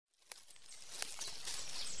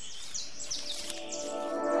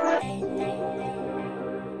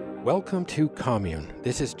Welcome to Commune.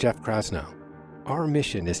 This is Jeff Krasno. Our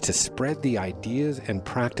mission is to spread the ideas and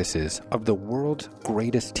practices of the world's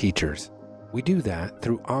greatest teachers. We do that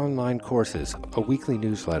through online courses, a weekly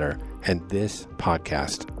newsletter, and this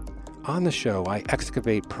podcast. On the show, I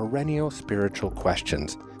excavate perennial spiritual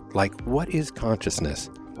questions like, what is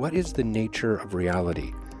consciousness? What is the nature of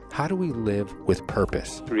reality? How do we live with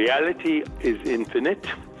purpose? Reality is infinite.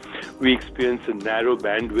 We experience a narrow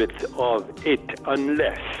bandwidth of it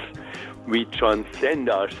unless we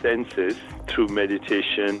transcend our senses through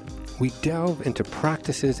meditation. We delve into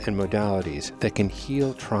practices and modalities that can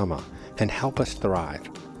heal trauma and help us thrive.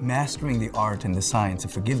 Mastering the art and the science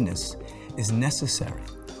of forgiveness is necessary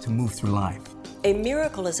to move through life. A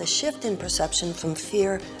miracle is a shift in perception from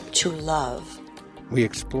fear to love. We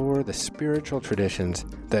explore the spiritual traditions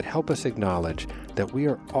that help us acknowledge that we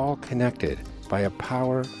are all connected by a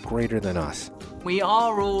power greater than us. We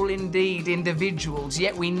are all indeed individuals,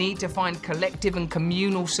 yet we need to find collective and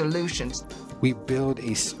communal solutions. We build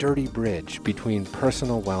a sturdy bridge between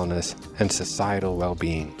personal wellness and societal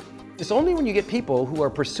well-being. It's only when you get people who are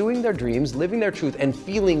pursuing their dreams, living their truth, and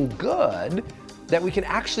feeling good that we can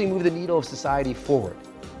actually move the needle of society forward.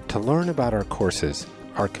 To learn about our courses,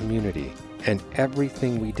 our community, and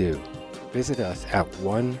everything we do, visit us at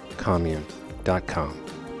onecommune.com.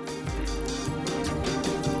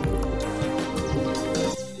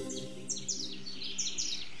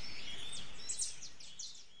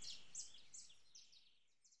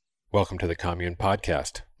 Welcome to the Commune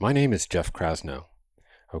Podcast. My name is Jeff Krasno.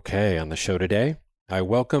 Okay, on the show today, I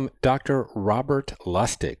welcome Dr. Robert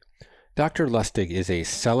Lustig. Dr. Lustig is a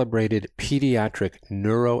celebrated pediatric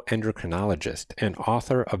neuroendocrinologist and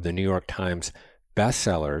author of the New York Times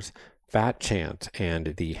bestsellers Fat Chance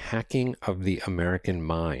and The Hacking of the American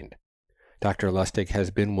Mind. Dr. Lustig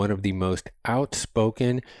has been one of the most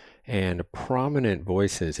outspoken and prominent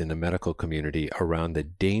voices in the medical community around the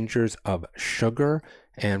dangers of sugar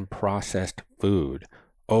and processed food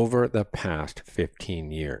over the past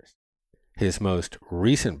 15 years. His most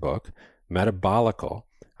recent book, Metabolical,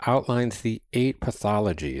 outlines the 8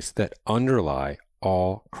 pathologies that underlie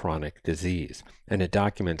all chronic disease, and it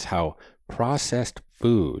documents how processed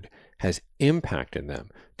food has impacted them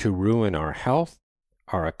to ruin our health,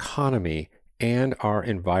 our economy, and our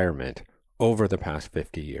environment over the past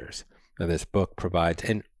 50 years. Now, this book provides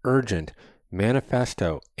an urgent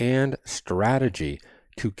manifesto and strategy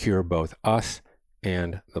to cure both us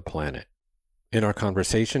and the planet. In our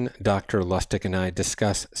conversation, Dr. Lustig and I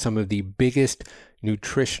discuss some of the biggest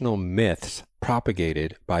nutritional myths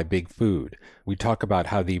propagated by big food. We talk about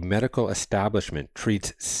how the medical establishment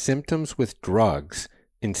treats symptoms with drugs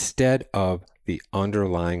instead of the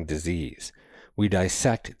underlying disease. We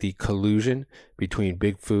dissect the collusion between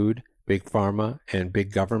big food, big pharma, and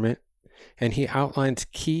big government. And he outlines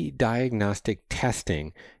key diagnostic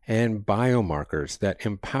testing and biomarkers that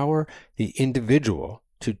empower the individual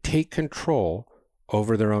to take control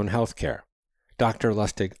over their own healthcare. Dr.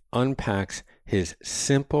 Lustig unpacks his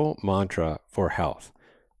simple mantra for health: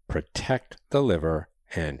 protect the liver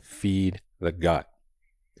and feed the gut.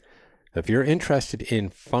 If you're interested in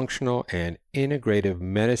functional and integrative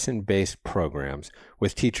medicine-based programs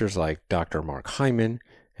with teachers like Dr. Mark Hyman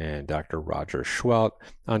and Dr. Roger Schwelt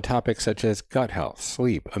on topics such as gut health,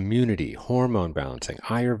 sleep, immunity, hormone balancing,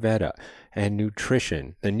 Ayurveda, and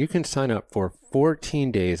nutrition, then you can sign up for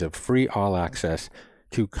 14 days of free all-access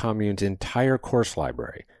to Commune's entire course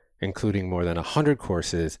library, including more than 100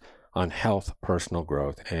 courses on health, personal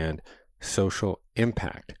growth, and social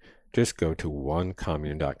impact. Just go to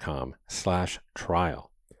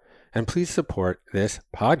onecommune.com/trial. And please support this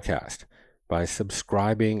podcast by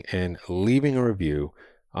subscribing and leaving a review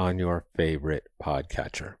on your favorite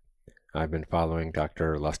podcatcher. I've been following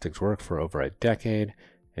Dr. Lustig's work for over a decade,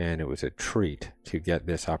 and it was a treat to get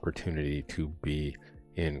this opportunity to be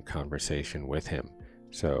in conversation with him.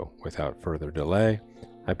 So, without further delay,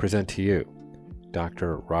 I present to you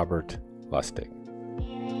Dr. Robert Lustig.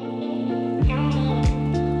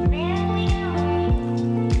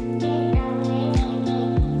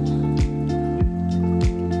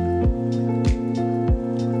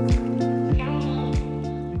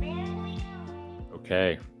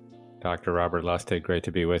 Okay, Dr. Robert Lustig, great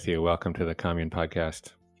to be with you. Welcome to the Commune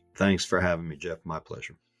Podcast. Thanks for having me, Jeff. My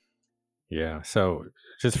pleasure. Yeah, so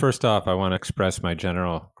just first off, I want to express my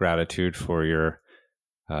general gratitude for your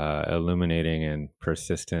illuminating and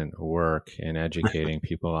persistent work in educating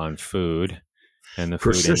people on food and the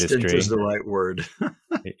food industry. Persistent is the right word.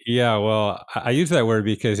 Yeah, well, I use that word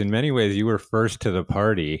because in many ways you were first to the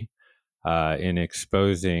party in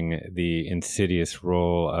exposing the insidious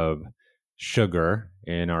role of sugar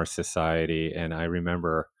in our society. And I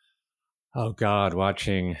remember Oh God,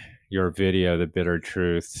 watching your video, The Bitter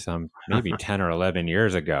Truth, some maybe 10 or 11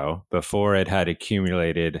 years ago, before it had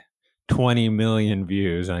accumulated 20 million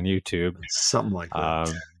views on YouTube. Something like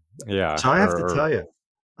that. Yeah. So I have to tell you,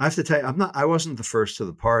 I wasn't the first to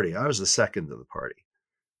the party. I was the second to the party.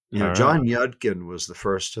 All John right. Yudkin was the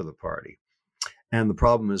first to the party. And the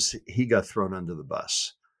problem is he got thrown under the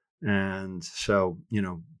bus. And so,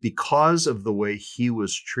 because of the way he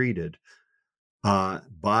was treated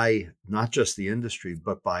by not just the industry,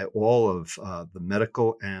 but by all of the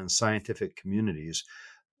medical and scientific communities,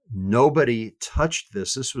 nobody touched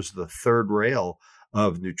this. This was the third rail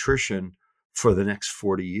of nutrition for the next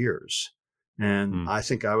 40 years. And I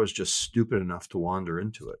think I was just stupid enough to wander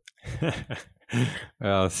into it.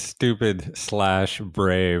 Well, stupid /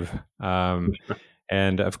 brave.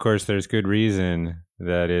 And of course, there's good reason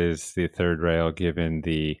that is the third rail, given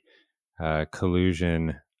the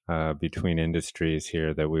collusion between industries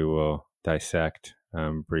here that we will dissect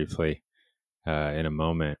briefly in a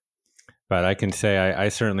moment. But I can say I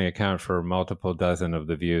certainly account for multiple dozen of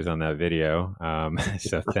the views on that video.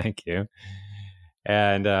 So thank you.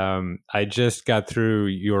 And I just got through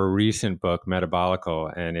your recent book,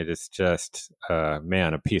 Metabolical, and it is just, a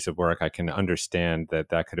piece of work. I can understand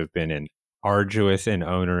that could have been an arduous and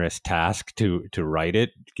onerous task to write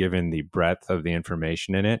it, given the breadth of the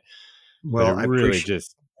information in it. Well, but it really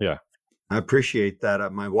just, yeah. I appreciate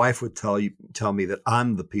that. My wife would tell me that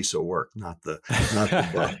I'm the piece of work, not the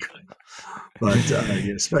book. But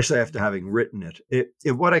especially after having written it,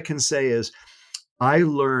 what I can say is, I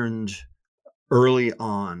learned early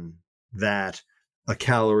on that a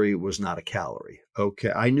calorie was not a calorie. Okay,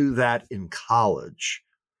 I knew that in college.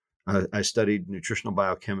 I studied nutritional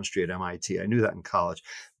biochemistry at MIT. I knew that in college,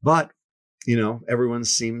 but everyone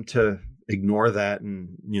seemed to ignore that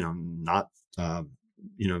and not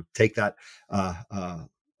take that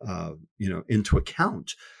into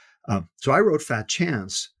account. So I wrote Fat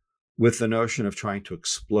Chance with the notion of trying to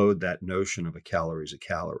explode that notion of a calorie is a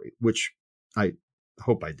calorie, which I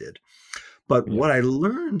hope I did. But what I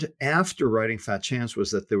learned after writing Fat Chance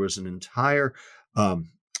was that there was an entire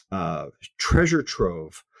treasure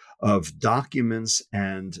trove of documents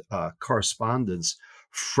and correspondence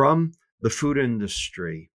from the food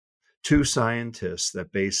industry to scientists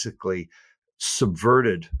that basically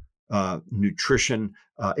subverted nutrition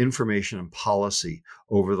information and policy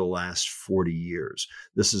over the last 40 years.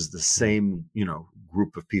 This is the same,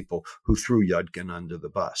 group of people who threw Yudkin under the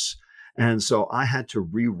bus. And so I had to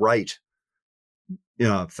rewrite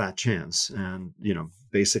Fat Chance and,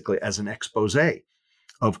 basically as an expose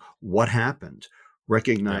of what happened,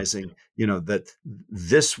 recognizing, that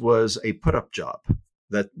this was a put-up job,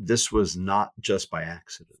 that this was not just by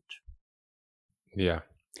accident. Yeah.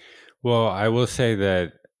 Well, I will say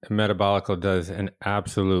that Metabolical does an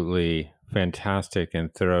absolutely fantastic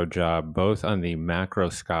and thorough job, both on the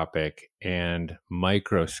macroscopic and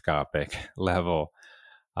microscopic level,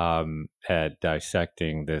 at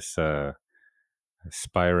dissecting this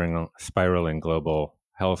spiraling global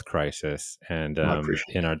health crisis. And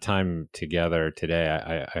in our time together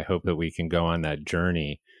today, I hope that we can go on that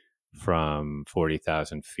journey from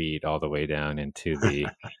 40,000 feet all the way down into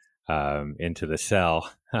the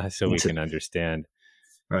cell, so we can understand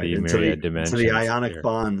the myriad dimensions, the ionic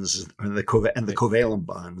bonds and the covalent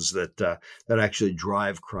bonds that actually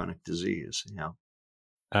drive chronic disease.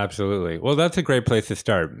 Absolutely. Well, that's a great place to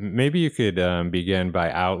start. Maybe you could begin by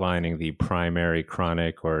outlining the primary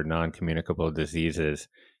chronic or non-communicable diseases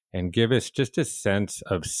and give us just a sense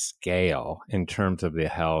of scale in terms of the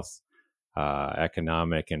health,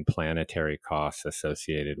 economic, and planetary costs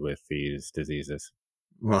associated with these diseases.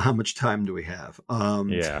 Well, how much time do we have?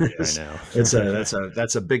 Yeah, I know.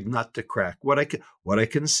 that's a big nut to crack. What I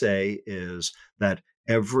can say is that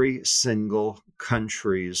every single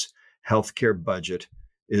country's healthcare budget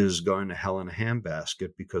is going to hell in a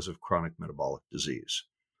handbasket because of chronic metabolic disease.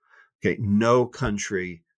 Okay, no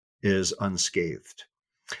country is unscathed.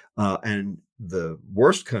 And the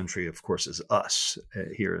worst country, of course, is us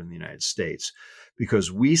here in the United States, because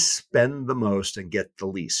we spend the most and get the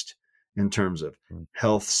least in terms of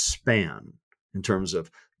health span, in terms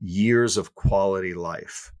of years of quality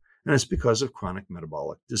life. And it's because of chronic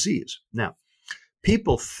metabolic disease. Now,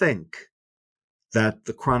 people think that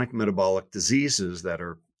the chronic metabolic diseases that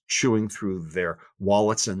are chewing through their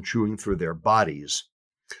wallets and chewing through their bodies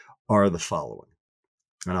are the following.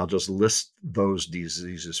 And I'll just list those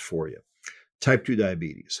diseases for you. Type 2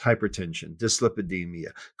 diabetes, hypertension,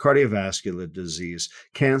 dyslipidemia, cardiovascular disease,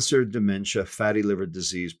 cancer, dementia, fatty liver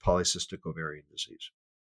disease, polycystic ovarian disease.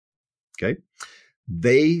 Okay?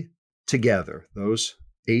 They together, those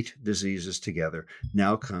 8 diseases together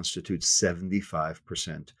now constitute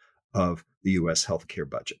 75% of the U.S. healthcare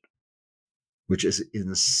budget, which is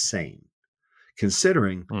insane,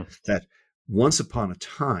 considering that once upon a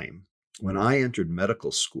time, when I entered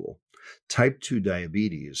medical school, type 2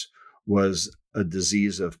 diabetes was a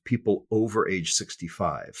disease of people over age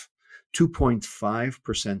 65.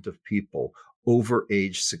 2.5% of people over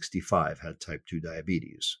age 65 had type 2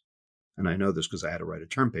 diabetes. And I know this because I had to write a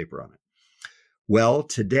term paper on it. Well,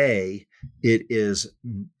 today it is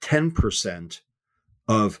 10%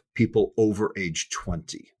 of people over age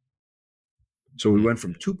 20. So we went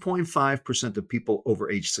from 2.5% of people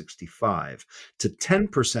over age 65 to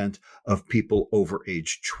 10% of people over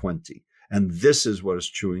age 20. And this is what is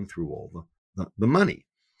chewing through all the money.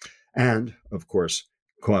 And, of course,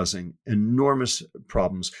 causing enormous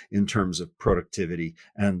problems in terms of productivity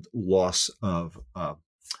and loss of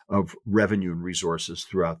revenue and resources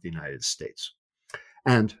throughout the United States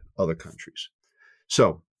and other countries.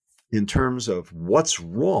 So in terms of what's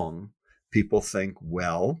wrong, people think,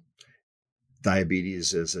 well,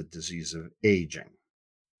 diabetes is a disease of aging.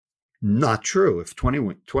 Not true if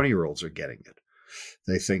 20-year-olds are getting it.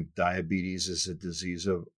 They think diabetes is a disease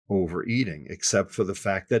of overeating, except for the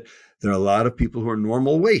fact that there are a lot of people who are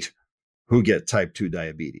normal weight who get type 2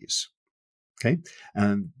 diabetes. Okay.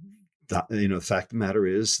 And the fact of the matter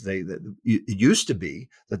is it used to be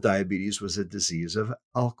that diabetes was a disease of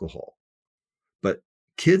alcohol, but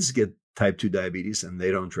kids get type 2 diabetes and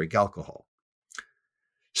they don't drink alcohol.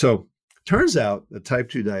 So turns out that type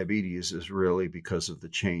 2 diabetes is really because of the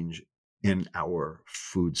change in our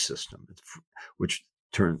food system, which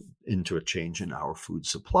turned into a change in our food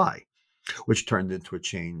supply, which turned into a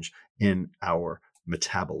change in our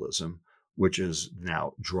metabolism, which is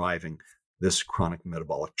now driving this chronic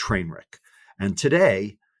metabolic train wreck. And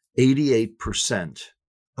today, 88%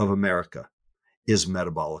 of America is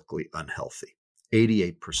metabolically unhealthy.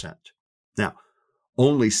 88%. Now,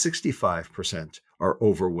 only 65% are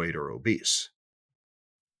overweight or obese.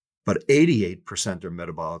 But 88% are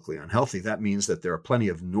metabolically unhealthy. That means that there are plenty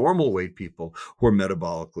of normal weight people who are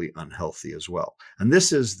metabolically unhealthy as well. And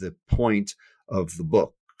this is the point of the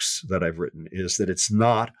books that I've written, is that it's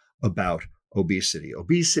not about obesity.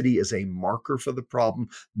 Obesity is a marker for the problem,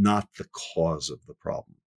 not the cause of the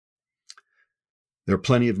problem. There are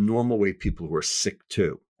plenty of normal weight people who are sick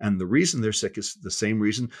too. And the reason they're sick is the same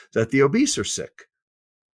reason that the obese are sick,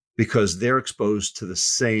 because they're exposed to the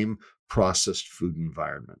same processed food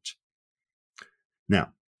environment.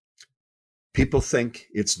 Now, people think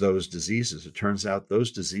it's those diseases. It turns out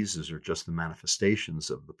those diseases are just the manifestations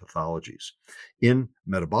of the pathologies. In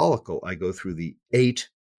metabolical, I go through the 8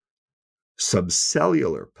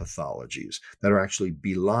 subcellular pathologies that are actually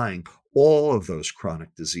belying all of those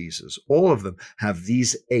chronic diseases. All of them have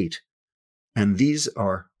these 8, and these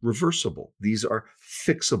are reversible. These are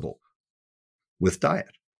fixable with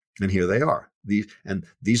diet. And here they are.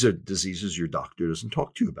 These are diseases your doctor doesn't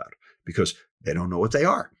talk to you about because they don't know what they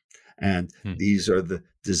are. And these are the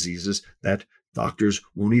diseases that doctors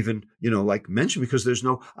won't even, mention because there's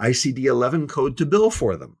no ICD-11 code to bill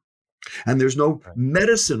for them. And there's no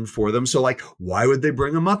medicine for them. So why would they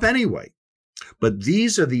bring them up anyway? But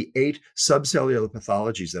these are the 8 subcellular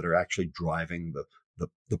pathologies that are actually driving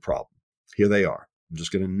the problem. Here they are. I'm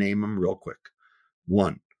just going to name them real quick.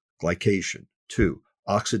 1, glycation. 2,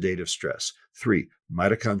 oxidative stress. 3,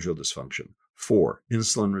 mitochondrial dysfunction. 4,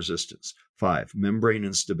 insulin resistance. 5, membrane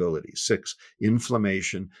instability. 6,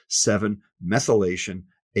 inflammation. 7, methylation.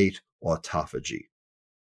 8, autophagy.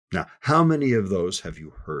 Now, how many of those have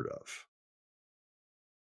you heard of?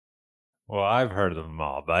 Well, I've heard of them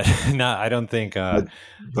all, but I don't think but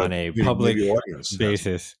on a public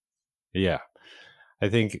basis. Yeah. I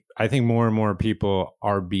think more and more people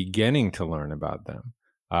are beginning to learn about them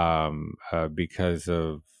because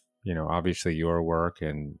of, obviously your work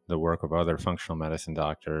and the work of other functional medicine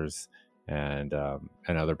doctors and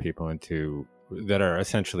other people that are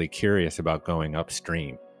essentially curious about going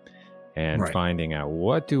upstream and finding out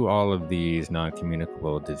what do all of these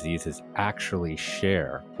non-communicable diseases actually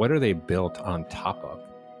share? What are they built on top of?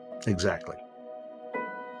 Exactly.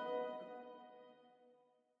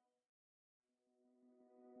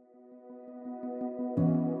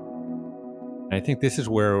 I think this is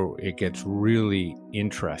where it gets really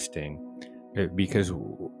interesting because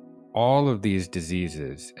all of these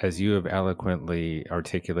diseases, as you have eloquently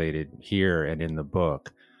articulated here and in the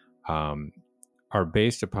book, are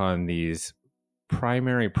based upon these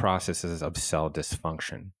primary processes of cell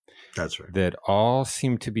dysfunction. That's right. That all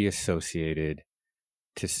seem to be associated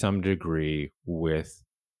to some degree with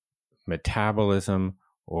metabolism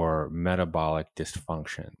or metabolic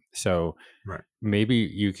dysfunction. So Right. maybe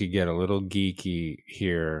you could get a little geeky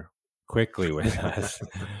here quickly with us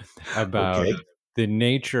about Okay. the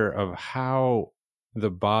nature of how the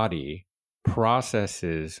body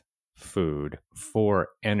processes food for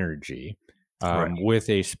energy, Right. with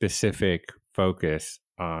a specific focus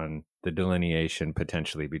on the delineation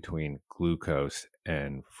potentially between glucose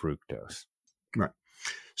and fructose. Right.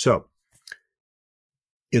 So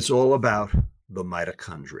it's all about the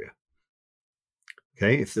mitochondria.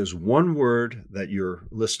 Okay. If there's one word that your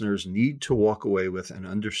listeners need to walk away with and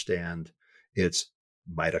understand, it's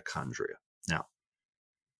mitochondria. Now,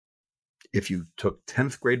 if you took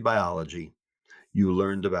 10th grade biology, you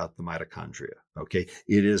learned about the mitochondria. Okay.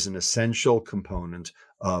 It is an essential component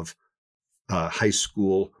of high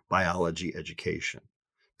school biology education.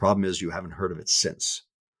 Problem is, you haven't heard of it since,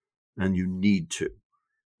 and you need to.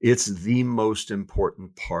 It's the most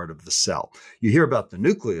important part of the cell. You hear about the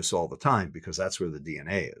nucleus all the time because that's where the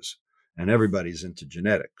DNA is, and everybody's into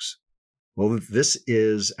genetics. Well, this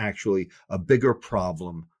is actually a bigger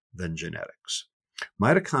problem than genetics.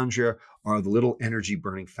 Mitochondria are the little energy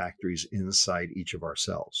burning factories inside each of our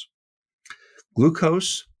cells.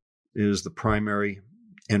 Glucose is the primary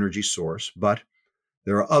energy source, but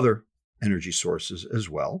there are other energy sources as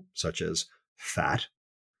well, such as fat,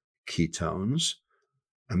 ketones,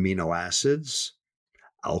 amino acids,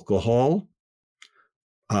 alcohol,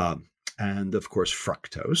 and of course,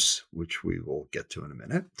 fructose, which we will get to in a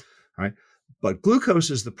minute. All right. But glucose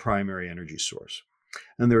is the primary energy source.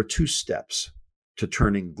 And there are two steps to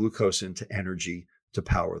turning glucose into energy to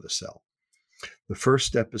power the cell. The first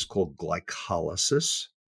step is called glycolysis.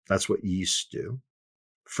 That's what yeasts do.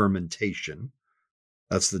 Fermentation.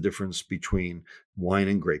 That's the difference between wine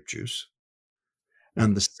and grape juice.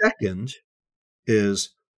 And the second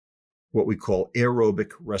is what we call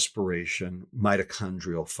aerobic respiration,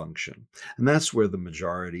 mitochondrial function. And that's where the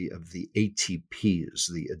majority of the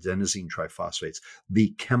ATPs, the adenosine triphosphates, the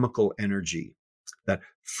chemical energy that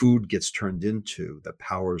food gets turned into that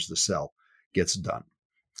powers the cell, gets done.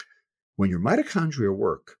 When your mitochondria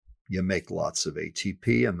work, you make lots of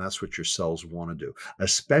ATP, and that's what your cells want to do,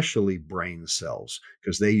 especially brain cells,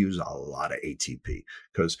 because they use a lot of ATP,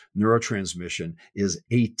 because neurotransmission is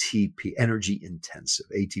ATP, energy intensive,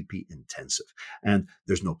 ATP intensive. And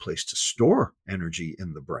there's no place to store energy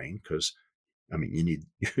in the brain because, I mean,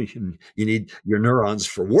 you need your neurons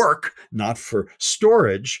for work, not for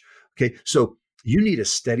storage. Okay, so you need a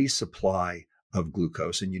steady supply of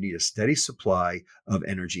glucose, and you need a steady supply of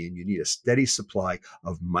energy, and you need a steady supply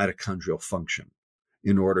of mitochondrial function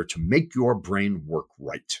in order to make your brain work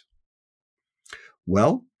right.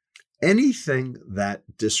 Well, anything that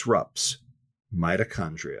disrupts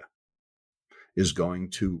mitochondria is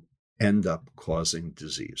going to end up causing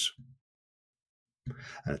disease.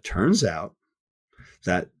 And it turns out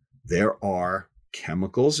that there are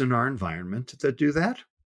chemicals in our environment that do that.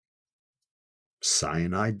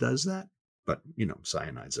 Cyanide does that. But,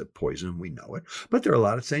 cyanide's a poison, we know it. But there are a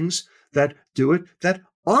lot of things that do it that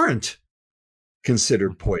aren't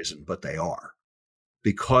considered poison, but they are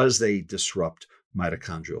because they disrupt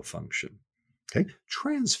mitochondrial function. Okay,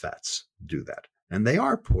 trans fats do that, and they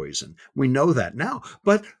are poison. We know that now,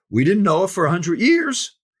 but we didn't know it for 100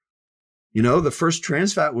 years. The first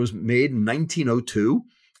trans fat was made in 1902.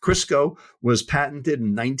 Crisco was patented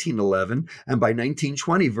in 1911, and by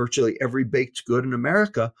 1920, virtually every baked good in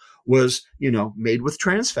America was, made with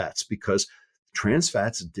trans fats because trans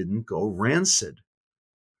fats didn't go rancid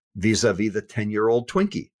vis-a-vis the 10-year-old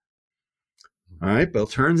Twinkie. All right, but it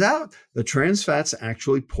turns out the trans fats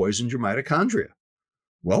actually poisoned your mitochondria.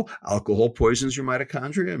 Well, alcohol poisons your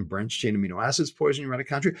mitochondria, and branched-chain amino acids poison your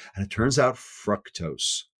mitochondria, and it turns out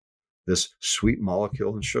fructose, this sweet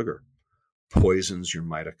molecule in sugar, poisons your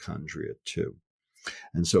mitochondria too.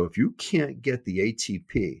 And so if you can't get the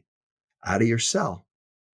ATP out of your cell,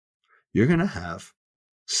 you're going to have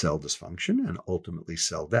cell dysfunction and ultimately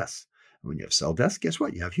cell death. And when you have cell death, guess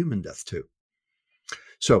what? You have human death too.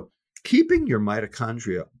 So keeping your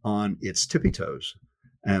mitochondria on its tippy toes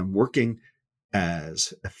and working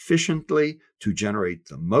as efficiently to generate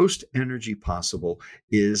the most energy possible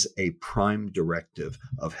is a prime directive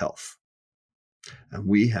of health. And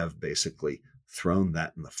we have basically thrown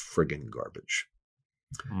that in the friggin' garbage.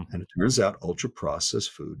 And it turns out ultra-processed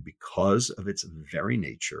food, because of its very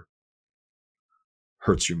nature,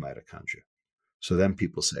 hurts your mitochondria. So then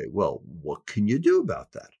people say, well, what can you do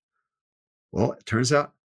about that? Well, it turns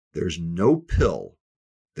out there's no pill,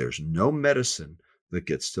 there's no medicine that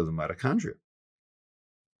gets to the mitochondria.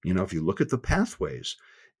 If you look at the pathways,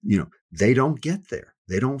 they don't get there.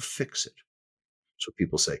 They don't fix it. So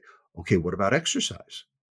people say, okay, what about exercise?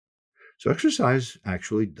 So exercise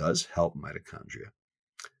actually does help mitochondria.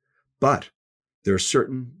 But there are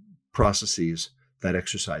certain processes that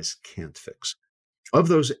exercise can't fix. Of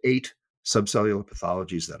those 8 subcellular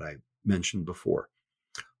pathologies that I mentioned before,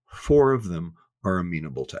 4 of them are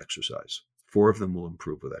amenable to exercise. 4 of them will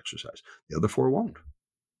improve with exercise. The other 4 won't.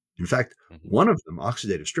 In fact, one of them,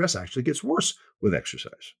 oxidative stress, actually gets worse with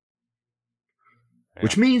exercise,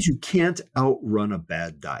 which means you can't outrun a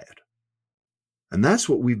bad diet. And that's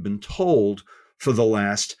what we've been told for the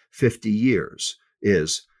last 50 years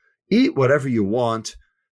is eat whatever you want,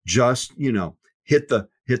 just, hit the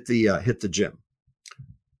gym.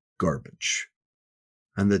 Garbage.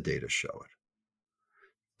 And the data show it.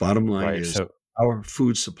 Bottom line is our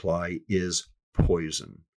food supply is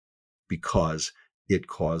poison because it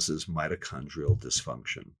causes mitochondrial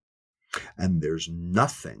dysfunction. And there's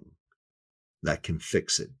nothing that can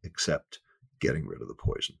fix it except getting rid of the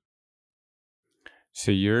poison.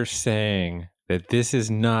 So you're saying that this is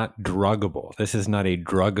not druggable. This is not a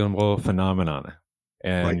druggable phenomenon.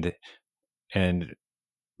 And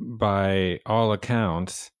by all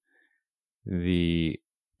accounts, the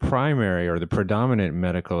primary or the predominant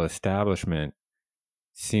medical establishment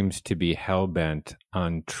seems to be hell-bent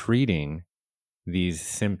on treating these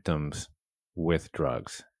symptoms with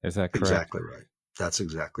drugs. Is that correct? Exactly right. That's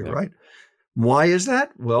exactly right. Why is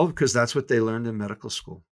that? Well, because that's what they learned in medical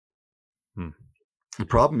school. The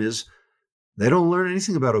problem is they don't learn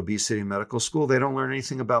anything about obesity in medical school. They don't learn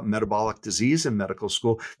anything about metabolic disease in medical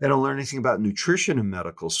school. They don't learn anything about nutrition in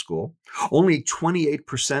medical school. Only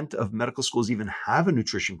 28% of medical schools even have a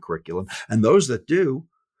nutrition curriculum. And those that do,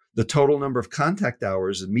 the total number of contact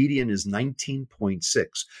hours, the median is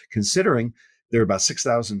 19.6. Considering there are about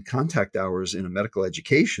 6,000 contact hours in a medical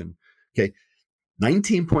education,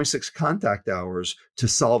 19.6 contact hours to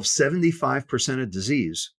solve 75% of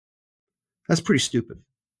disease. That's pretty stupid.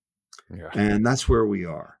 Yeah. And that's where we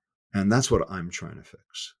are. And that's what I'm trying to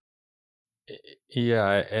fix.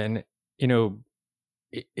 Yeah. And,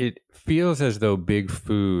 it feels as though big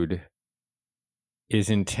food is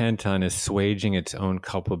intent on assuaging its own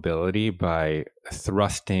culpability by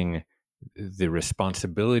thrusting the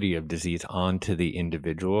responsibility of disease onto the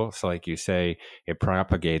individual. So like you say, it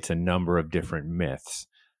propagates a number of different myths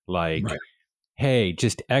like, hey,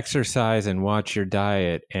 just exercise and watch your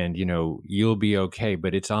diet and, you'll be okay,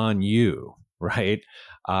 but it's on you, right?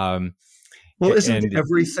 Well, isn't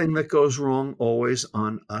everything that goes wrong always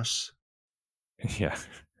on us? Yeah.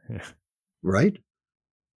 Right?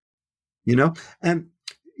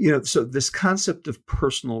 So this concept of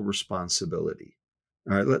personal responsibility.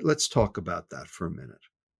 All right, let's talk about that for a minute.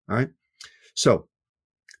 All right. So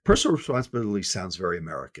personal responsibility sounds very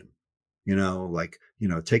American.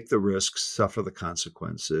 Take the risks, suffer the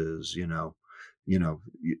consequences,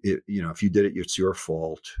 if you did it, it's your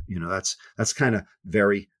fault. That's kind of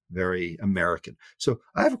very, very American. So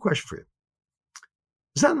I have a question for you.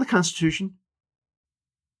 Is that in the Constitution?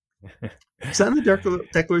 Is that in the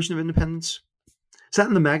Declaration of Independence? Is that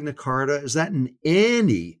in the Magna Carta? Is that in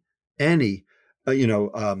any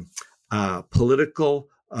political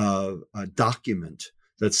document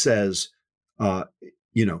that says,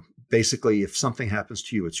 basically, if something happens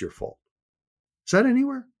to you, it's your fault? Is that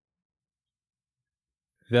anywhere?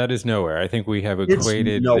 That is nowhere. I think we have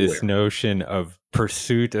equated this notion of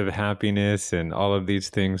pursuit of happiness and all of these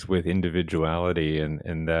things with individuality,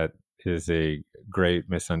 and that is a great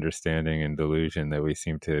misunderstanding and delusion that we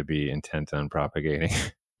seem to be intent on propagating.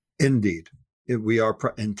 Indeed. We are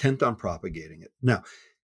intent on propagating it. Now,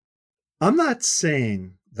 I'm not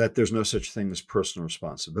saying that there's no such thing as personal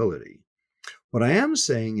responsibility. What I am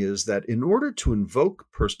saying is that in order to invoke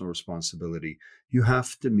personal responsibility, you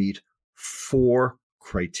have to meet 4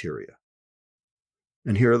 criteria.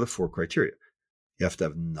 And here are the 4 criteria. You have to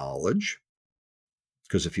have knowledge,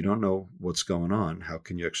 because if you don't know what's going on, how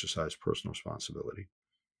can you exercise personal responsibility?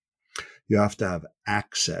 You have to have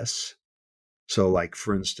access. So like,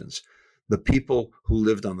 for instance, the people who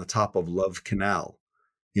lived on the top of Love Canal,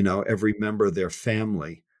 every member of their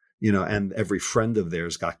family, and every friend of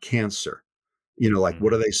theirs got cancer.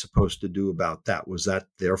 What are they supposed to do about that? Was that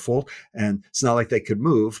their fault? And it's not like they could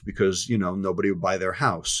move because, nobody would buy their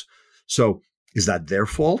house. So is that their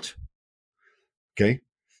fault? Okay.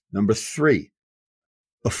 Number 3,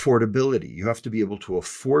 affordability. You have to be able to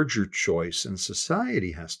afford your choice, and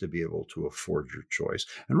society has to be able to afford your choice.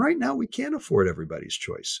 And right now we can't afford everybody's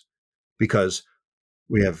choice because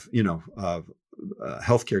we have,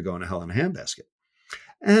 healthcare going to hell in a handbasket.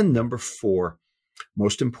 And number 4,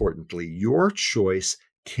 most importantly, your choice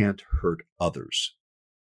can't hurt others.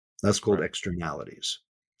 That's called externalities.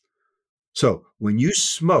 So when you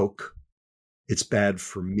smoke, it's bad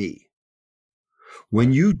for me.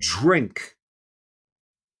 When you drink,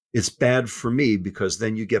 it's bad for me because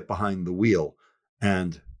then you get behind the wheel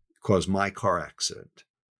and cause my car accident.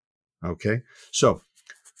 Okay? So,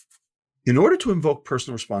 in order to invoke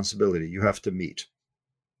personal responsibility, you have to meet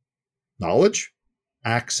knowledge,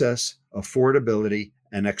 access, affordability,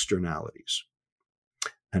 and externalities.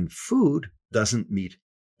 And food doesn't meet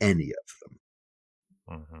any of them.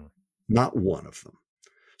 Mm-hmm. Not one of them.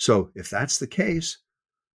 So if that's the case,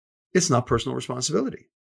 it's not personal responsibility.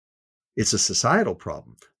 It's a societal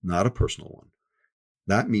problem, not a personal one.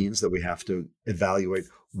 That means that we have to evaluate,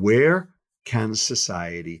 where can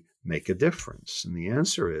society make a difference? And the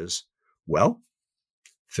answer is, well,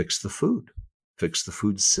 fix the food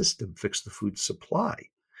system, fix the food supply.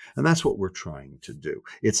 And that's what we're trying to do.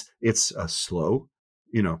 It's a slow,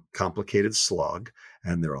 complicated slog.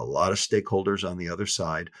 And there are a lot of stakeholders on the other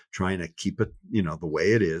side trying to keep it, the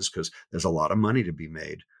way it is, because there's a lot of money to be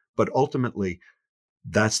made. But ultimately,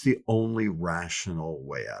 that's the only rational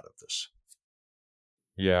way out of this.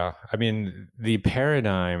 Yeah. I mean, the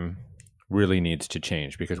paradigm really needs to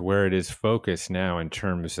change, because where it is focused now in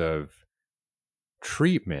terms of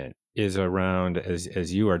treatment is around,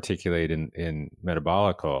 as you articulate in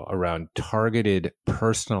Metabolical, around targeted,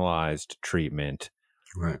 personalized treatment.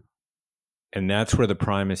 Right. And that's where the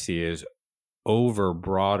primacy is over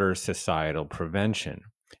broader societal prevention.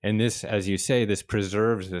 And this, as you say, this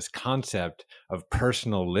preserves this concept of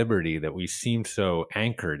personal liberty that we seem so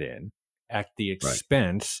anchored in at the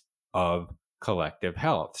expense of collective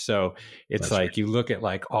health. So it's That's like right. you look at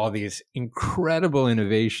like all these incredible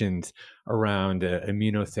innovations around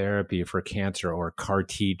immunotherapy for cancer, or CAR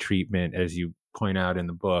T treatment, as you point out in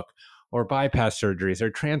the book, or bypass surgeries or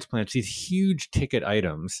transplants, these huge ticket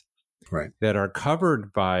items Right. that are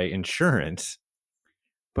covered by insurance,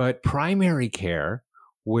 but primary care,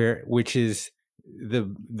 which is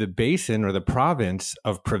the basin or the province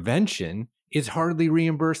of prevention, is hardly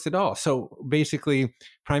reimbursed at all. So basically,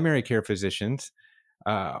 primary care physicians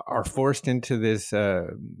are forced into this,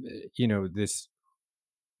 this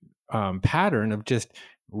pattern of just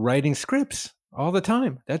writing scripts all the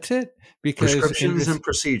time. That's it. Because Prescriptions and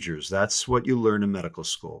procedures, that's what you learn in medical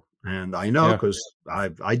school. And I know, Yeah. because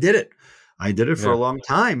I did it. I did it for Yeah. a long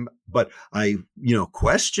time, but I,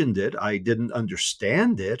 questioned it. I didn't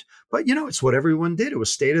understand it, but it's what everyone did. It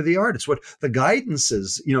was state of the art. It's what the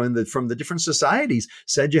guidances, from the different societies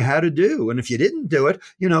said you had to do. And if you didn't do it,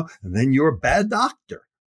 then you're a bad doctor.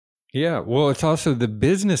 Yeah, well, it's also the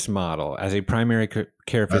business model as a primary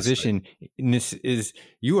care physician. And this is,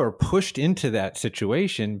 you are pushed into that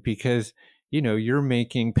situation because, you're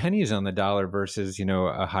making pennies on the dollar versus,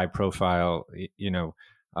 a high profile,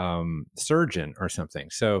 surgeon or something.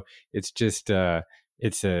 So it's just,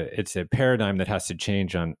 it's a paradigm that has to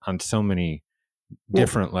change on so many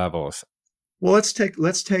different levels. Well, let's take,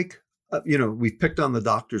 we've picked on the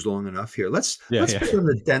doctors long enough here. Let's pick on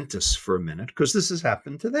the dentists for a minute, because this has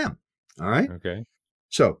happened to them. All right. Okay.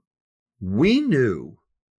 So we knew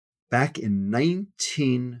back in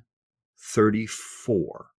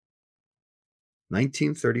 1934,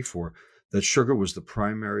 that sugar was the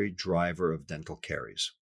primary driver of dental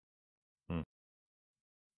caries.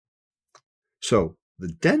 So the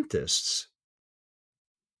dentists,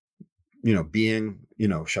 being,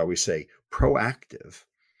 shall we say, proactive,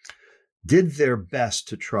 did their best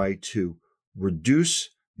to try to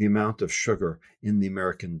reduce the amount of sugar in the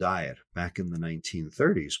American diet back in the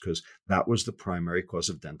 1930s, because that was the primary cause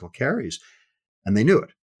of dental caries. And they knew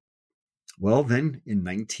it. Well, then in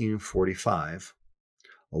 1945,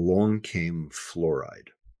 along came fluoride.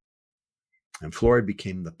 And fluoride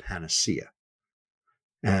became the panacea.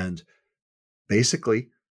 And basically,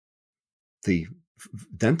 the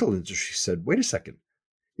dental industry said, wait a second,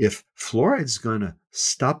 if fluoride's going to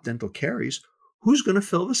stop dental caries, who's going to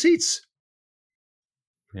fill the seats?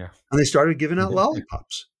 Yeah. And they started giving out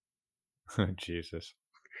lollipops. Jesus.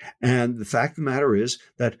 And the fact of the matter is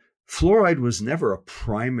that fluoride was never a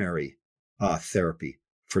primary therapy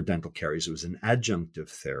for dental caries. It was an adjunctive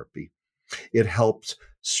therapy. It helped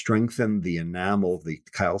strengthen the enamel, the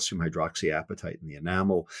calcium hydroxyapatite in the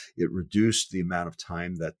enamel. It reduced the amount of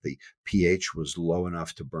time that the pH was low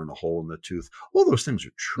enough to burn a hole in the tooth. All those things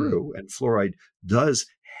are true, and fluoride does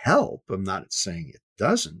help. I'm not saying it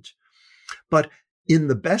doesn't. But in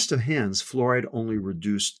the best of hands, fluoride only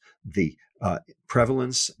reduced the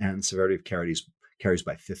prevalence and severity of caries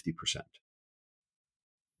by 50%.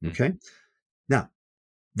 Okay? Now,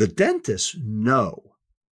 the dentists know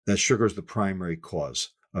that sugar is the primary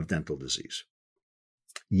cause of dental disease.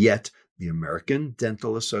 Yet, the American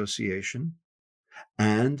Dental Association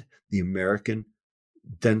and the American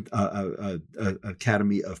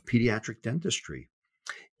Academy of Pediatric Dentistry,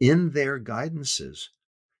 in their guidances,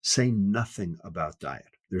 say nothing about diet.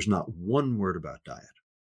 There's not one word about diet.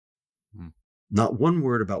 Not one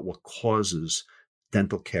word about what causes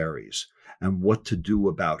dental caries and what to do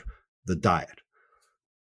about the diet.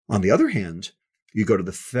 On the other hand, you go to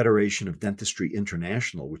the Federation of Dentistry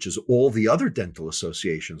International, which is all the other dental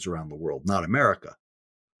associations around the world, not America.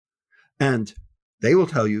 And they will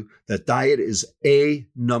tell you that diet is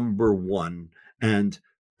number one, and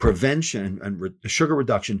prevention and sugar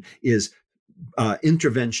reduction is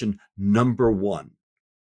intervention number one.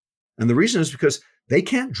 And the reason is because they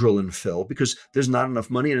can't drill and fill because there's not enough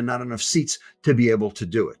money and not enough seats to be able to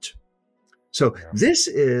do it. So this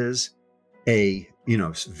is a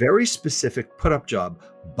very specific put-up job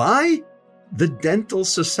by the dental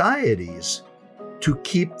societies to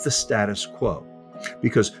keep the status quo,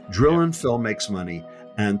 because drill and fill makes money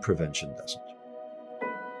and prevention doesn't.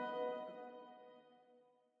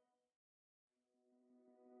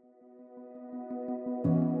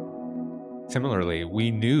 Similarly,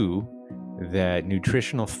 we knew that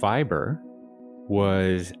nutritional fiber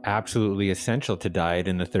was absolutely essential to diet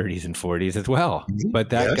in the 30s and 40s as well. But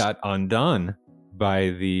that got undone by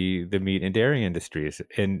the meat and dairy industries.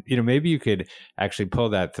 And, maybe you could actually pull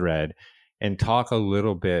that thread and talk a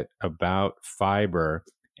little bit about fiber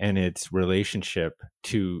and its relationship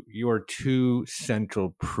to your two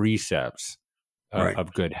central precepts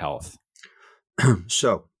of good health.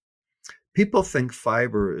 So people think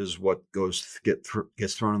fiber is what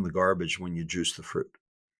gets thrown in the garbage when you juice the fruit.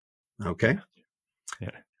 Okay? Yeah.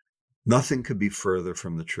 Nothing could be further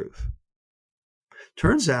from the truth.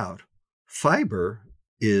 Turns out fiber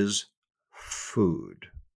is food.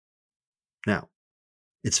 Now,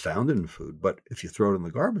 it's found in food, but if you throw it in the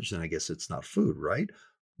garbage, then I guess it's not food, right?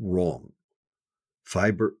 Wrong.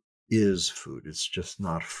 Fiber is food. It's just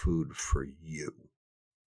not food for you.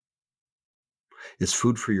 It's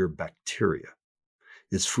food for your bacteria.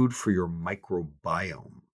 It's food for your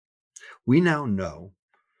microbiome. We now know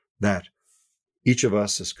that each of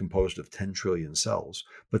us is composed of 10 trillion cells,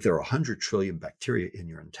 but there are 100 trillion bacteria in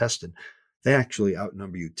your intestine. They actually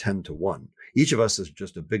outnumber you 10 to 1. Each of us is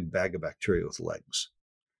just a big bag of bacteria with legs.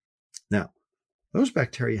 Now, those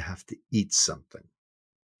bacteria have to eat something.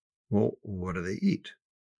 Well, what do they eat?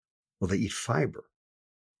 Well, they eat fiber.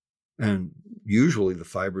 And usually the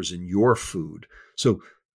fiber's in your food. So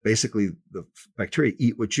basically, the bacteria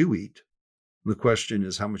eat what you eat. The question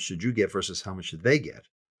is, how much did you get versus how much did they get?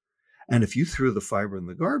 And if you threw the fiber in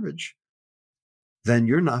the garbage, then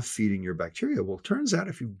you're not feeding your bacteria. Well, it turns out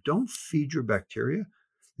if you don't feed your bacteria,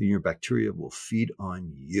 then your bacteria will feed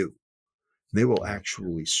on you. They will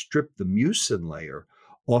actually strip the mucin layer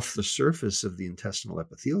off the surface of the intestinal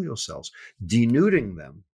epithelial cells, denuding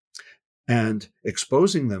them and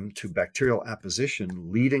exposing them to bacterial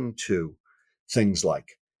apposition, leading to things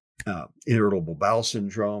like irritable bowel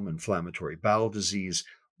syndrome, inflammatory bowel disease,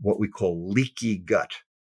 what we call leaky gut,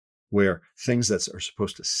 where things that are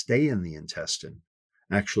supposed to stay in the intestine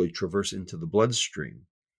actually traverse into the bloodstream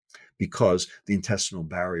because the intestinal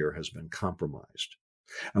barrier has been compromised.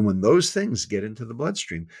 And when those things get into the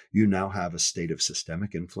bloodstream, you now have a state of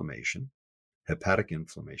systemic inflammation, hepatic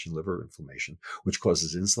inflammation, liver inflammation, which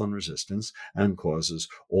causes insulin resistance and causes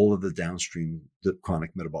all of the downstream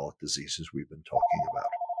chronic metabolic diseases we've been talking about.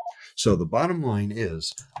 So the bottom line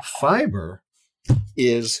is fiber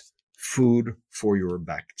is food for your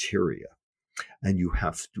bacteria, and you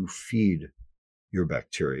have to feed your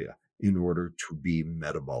bacteria in order to be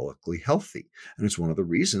metabolically healthy. And it's one of the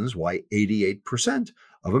reasons why 88%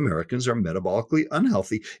 of Americans are metabolically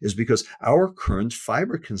unhealthy, is because our current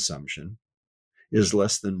fiber consumption is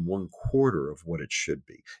less than 1/4 of what it should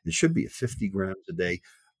be. It should be 50 grams a day.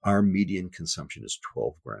 Our median consumption is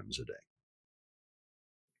 12 grams a day.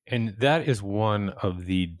 And that is one of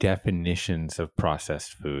the definitions of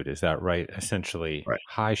processed food. Is that right? Essentially, right.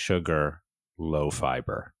 High sugar, low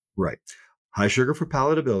fiber. Right. High sugar for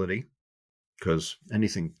palatability, because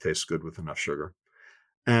anything tastes good with enough sugar,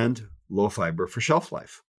 and low fiber for shelf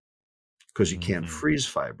life, because you can't freeze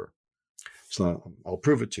fiber. So I'll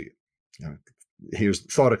prove it to you. Here's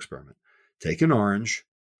the thought experiment. Take an orange,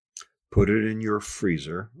 put it in your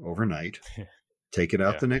freezer overnight, take it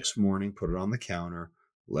out the next morning, put it on the counter,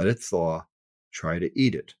 let it thaw, try to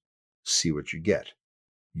eat it, see what you get.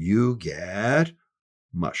 You get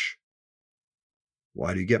mush.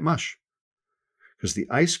 Why do you get mush? Because the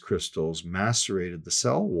ice crystals macerated the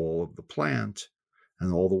cell wall of the plant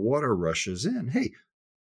and all the water rushes in. Hey,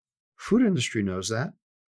 food industry knows that.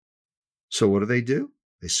 So what do?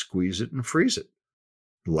 They squeeze it and freeze it.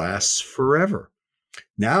 Lasts forever.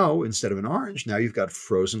 Now, instead of an orange, now you've got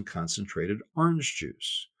frozen concentrated orange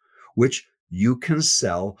juice, which you can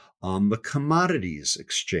sell on the commodities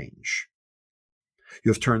exchange.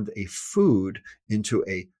 You have turned a food into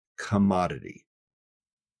a commodity.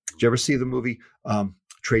 Did you ever see the movie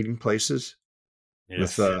Trading Places?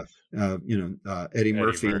 Yes. With Eddie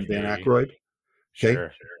Murphy and Dan Aykroyd? Okay,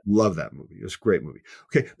 Sure. love that movie. It was a great movie.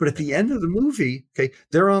 Okay, but at the end of the movie, okay,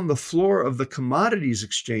 they're on the floor of the commodities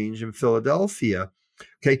exchange in Philadelphia,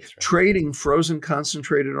 okay, That's right. trading frozen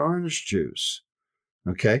concentrated orange juice.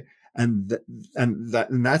 Okay, and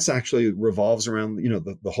that's actually revolves around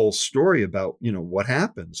the whole story about what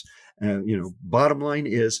happens. Bottom line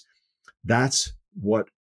is that's what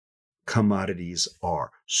commodities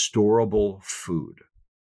are: storable food,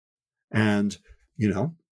 and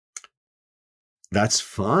that's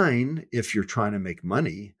fine if you're trying to make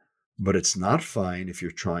money, but it's not fine if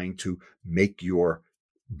you're trying to make your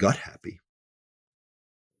gut happy.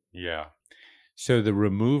 Yeah. So the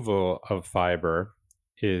removal of fiber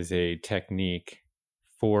is a technique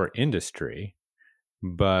for industry,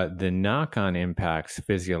 but the knock-on impacts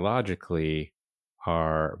physiologically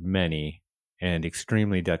are many and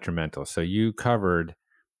extremely detrimental. So you covered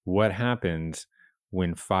what happens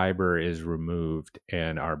when fiber is removed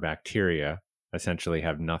and our bacteria essentially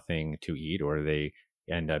have nothing to eat, or they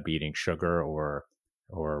end up eating sugar or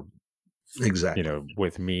Exactly.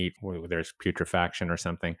 with meat, there's putrefaction or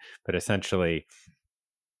something. But essentially,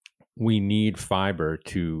 we need fiber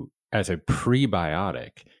as a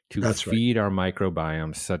prebiotic to That's right. feed our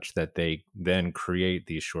microbiome such that they then create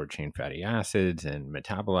these short chain fatty acids and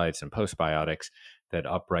metabolites and postbiotics that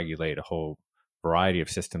upregulate a whole variety of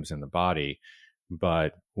systems in the body.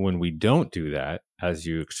 But when we don't do that, as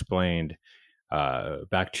you explained,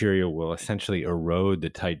 bacteria will essentially erode the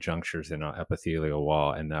tight junctures in our epithelial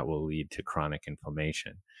wall, and that will lead to chronic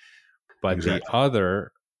inflammation. But Exactly. the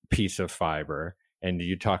other piece of fiber, and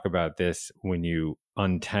you talk about this when you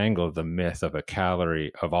untangle the myth of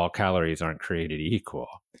all calories aren't created equal,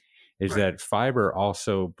 is Right. that fiber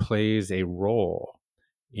also plays a role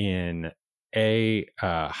in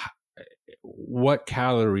what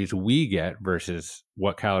calories we get versus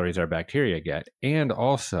what calories our bacteria get, and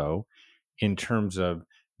also in terms of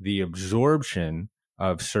the absorption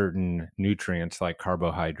of certain nutrients like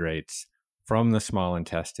carbohydrates from the small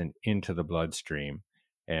intestine into the bloodstream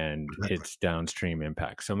and its downstream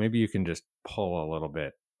impact. So maybe you can just pull a little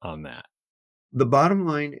bit on that. The bottom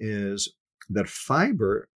line is that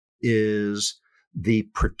fiber is the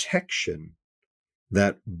protection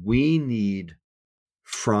that we need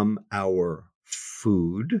from our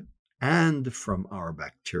food and from our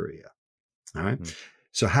bacteria. All right. Mm.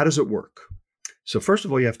 So how does it work? So first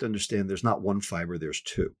of all, you have to understand there's not one fiber, there's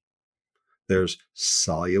two. There's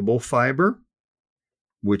soluble fiber,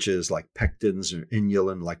 which is like pectins or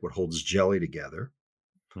inulin, like what holds jelly together.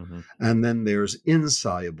 Mm-hmm. And then there's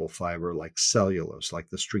insoluble fiber like cellulose, like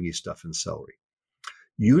the stringy stuff in celery.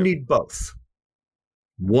 You need both.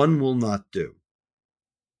 One will not do.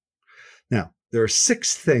 Now, there are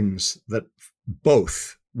 6 things that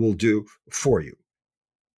both will do for you.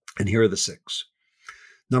 And here are the 6.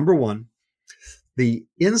 Number 1, the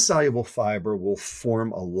insoluble fiber will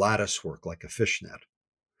form a lattice work like a fishnet.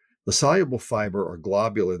 The soluble fiber are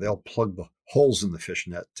globular. They'll plug the holes in the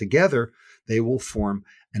fishnet. Together, they will form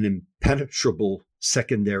an impenetrable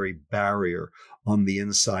secondary barrier on the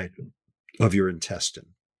inside of your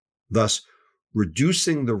intestine, thus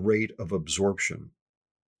reducing the rate of absorption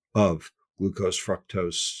of glucose,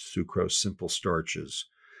 fructose, sucrose, simple starches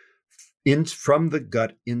from the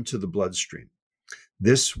gut into the bloodstream.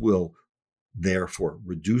 This will therefore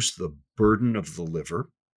reduce the burden of the liver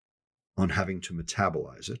on having to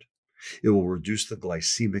metabolize it. It will reduce the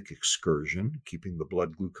glycemic excursion, keeping the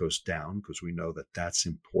blood glucose down, because we know that that's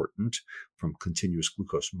important from continuous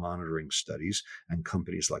glucose monitoring studies and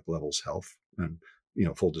companies like Levels Health. And,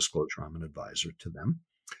 full disclosure, I'm an advisor to them.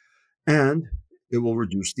 And it will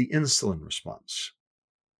reduce the insulin response.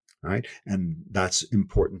 Right? And that's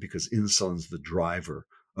important because insulin is the driver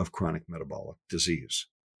of chronic metabolic disease.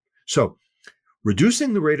 So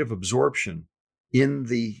reducing the rate of absorption in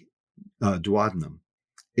the duodenum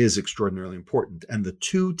is extraordinarily important. And the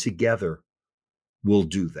two together will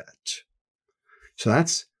do that. So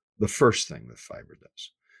that's the first thing that fiber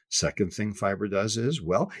does. Second thing fiber does is,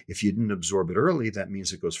 well, if you didn't absorb it early, that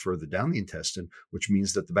means it goes further down the intestine, which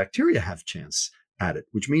means that the bacteria have chance at it,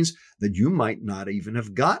 which means that you might not even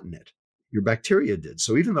have gotten it. Your bacteria did.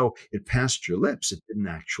 So even though it passed your lips, it didn't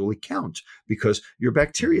actually count because your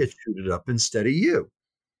bacteria chewed it up instead of you.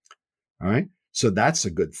 All right. So that's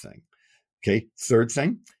a good thing. Okay. Third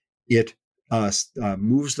thing, it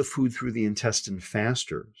moves the food through the intestine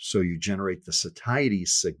faster, so you generate the satiety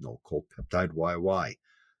signal called peptide YY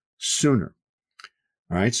sooner.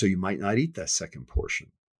 All right, so you might not eat that second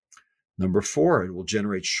portion. Number 4, it will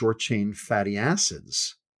generate short-chain fatty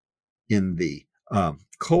acids in the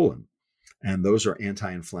colon, and those are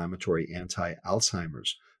anti-inflammatory,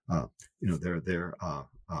 anti-Alzheimer's. They're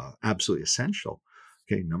absolutely essential.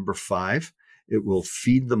 Okay, number 5, it will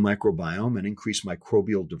feed the microbiome and increase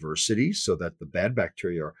microbial diversity so that the bad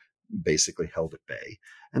bacteria are basically held at bay.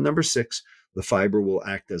 And number 6, the fiber will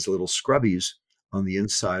act as little scrubbies on the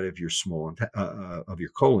inside of your of your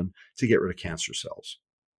colon to get rid of cancer cells.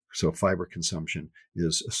 So fiber consumption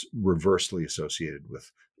is reversely associated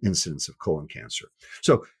with incidence of colon cancer.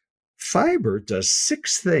 So fiber does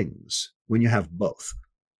 6 things when you have both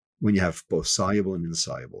soluble and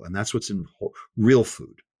insoluble. And that's what's in real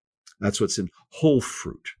food. That's what's in whole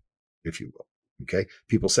fruit, if you will. Okay.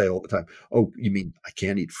 People say all the time, oh, you mean I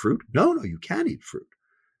can't eat fruit? No, you can eat fruit,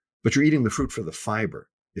 but you're eating the fruit for the fiber.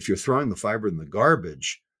 If you're throwing the fiber in the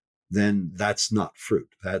garbage, then that's not fruit.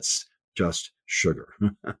 That's just sugar.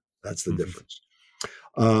 That's the difference.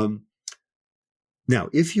 Now,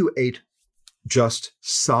 if you ate just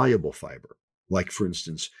soluble fiber, like for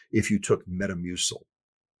instance, if you took Metamucil,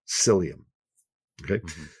 psyllium, okay,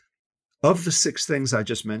 of the 6 things I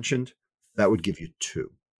just mentioned, that would give you 2.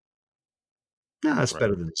 Now, that's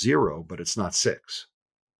better than 0, but it's not 6.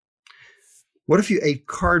 What if you ate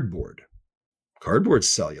cardboard? Cardboard's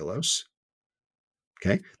cellulose.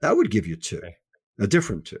 Okay, that would give you 2, a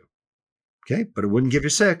different 2. Okay, but it wouldn't give you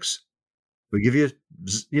 6. It would give you,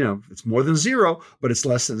 it's more than 0, but it's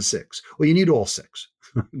less than 6. Well, you need all 6.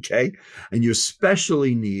 Okay, and you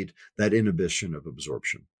especially need that inhibition of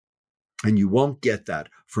absorption. And you won't get that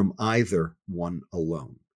from either one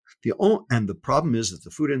alone. And the problem is that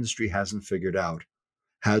the food industry hasn't figured out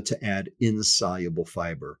how to add insoluble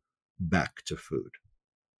fiber back to food.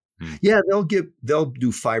 Yeah, they'll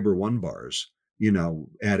do fiber 1 bars,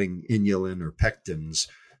 adding inulin or pectins,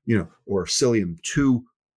 or psyllium to,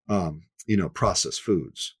 processed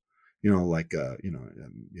foods, like,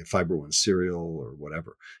 fiber 1 cereal or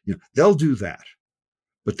whatever. They'll do that,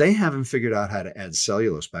 but they haven't figured out how to add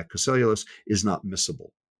cellulose back because cellulose is not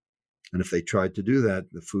miscible. And if they tried to do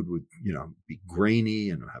that, the food would, be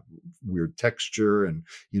grainy and have weird texture and,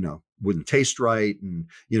 wouldn't taste right. And,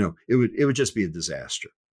 it would just be a disaster.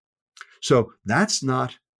 So that's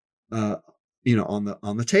not, on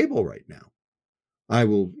the table right now. I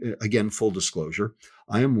will, again, full disclosure,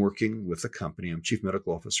 I am working with a company. I'm chief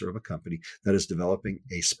medical officer of a company that is developing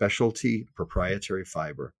a specialty proprietary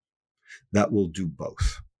fiber that will do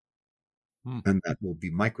both. And that will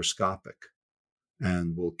be microscopic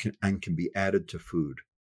and can be added to food.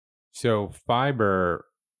 So fiber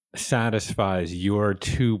satisfies your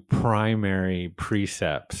 2 primary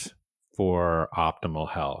precepts for optimal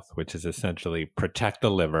health, which is essentially protect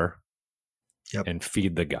the liver and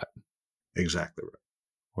feed the gut. Exactly right.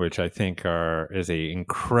 Which I think is a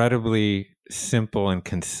incredibly simple and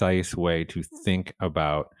concise way to think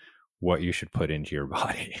about what you should put into your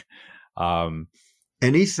body.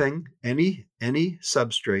 Any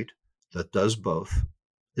substrate that does both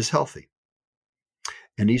is healthy.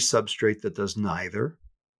 Any substrate that does neither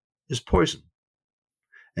is poison.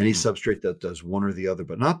 Any substrate that does one or the other,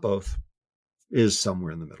 but not both, is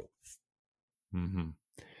somewhere in the middle. Mm-hmm.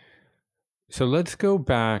 So let's go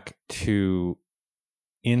back to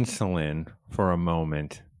insulin for a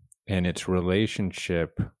moment and its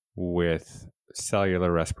relationship with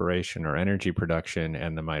cellular respiration or energy production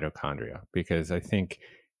and the mitochondria, because I think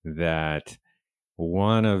that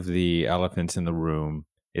one of the elephants in the room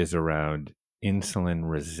is around insulin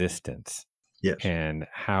resistance and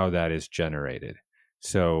how that is generated.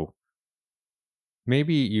 So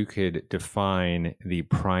maybe you could define the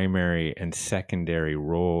primary and secondary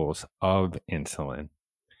roles of insulin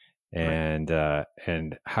and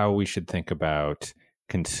how we should think about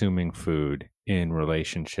consuming food in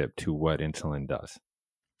relationship to what insulin does.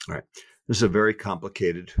 All right. This is a very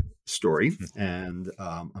complicated story, and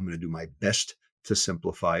I'm going to do my best to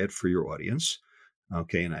simplify it for your audience.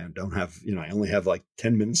 Okay. And I don't have, I only have like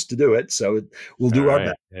 10 minutes to do it. So we'll do our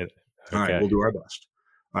best. All right. We'll do our best.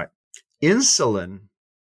 All right. Insulin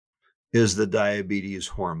is the diabetes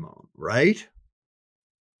hormone, right?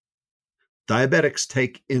 Diabetics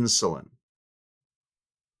take insulin.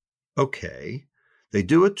 Okay. They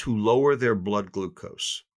do it to lower their blood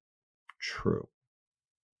glucose. True.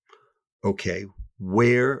 Okay.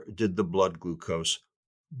 Where did the blood glucose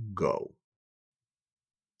go?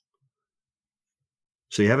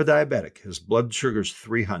 So you have a diabetic. His blood sugar is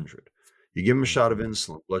 300. You give him a shot of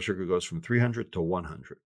insulin. Blood sugar goes from 300 to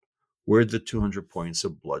 100. Where'd the 200 points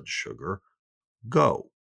of blood sugar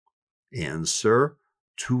go? Answer,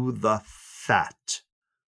 to the fat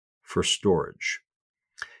for storage.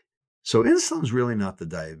 So insulin is really not the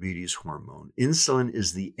diabetes hormone. Insulin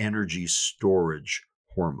is the energy storage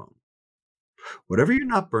hormone. Whatever you're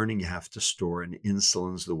not burning, you have to store, and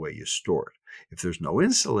insulin's the way you store it. If there's no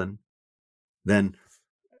insulin, then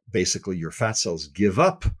basically your fat cells give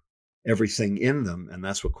up everything in them, and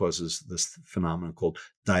that's what causes this phenomenon called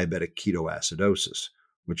diabetic ketoacidosis,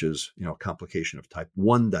 which is, a complication of type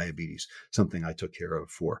 1 diabetes, something I took care of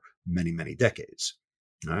for many, many decades.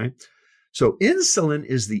 All right. So insulin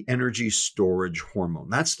is the energy storage hormone.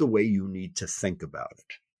 That's the way you need to think about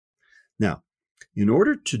it. Now, in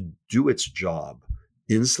order to do its job,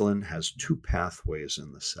 insulin has two pathways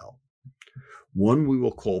in the cell. One we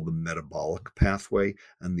will call the metabolic pathway,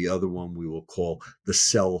 and the other one we will call the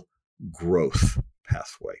cell growth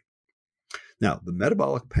pathway. Now, the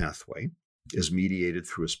metabolic pathway is mediated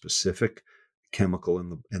through a specific chemical in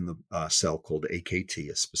the cell called AKT,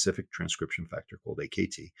 a specific transcription factor called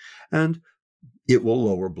AKT, and it will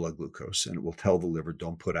lower blood glucose, and it will tell the liver,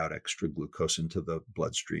 don't put out extra glucose into the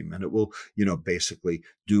bloodstream, and it will, basically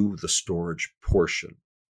do the storage portion.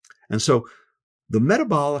 And so the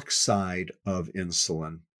metabolic side of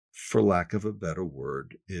insulin, for lack of a better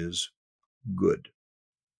word, is good.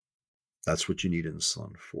 That's what you need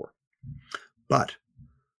insulin for. But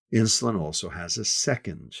insulin also has a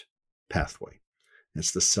second pathway.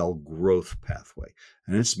 It's the cell growth pathway,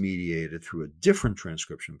 and it's mediated through a different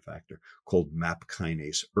transcription factor called MAP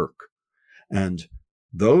kinase ERK. And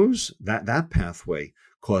that pathway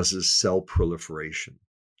causes cell proliferation.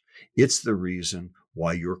 It's the reason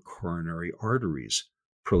why your coronary arteries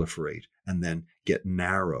proliferate and then get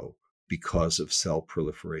narrow because of cell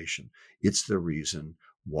proliferation. It's the reason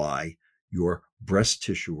why your breast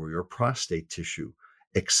tissue or your prostate tissue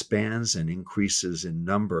expands and increases in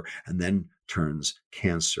number and then turns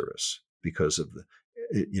cancerous because of the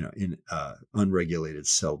unregulated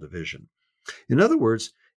cell division. In other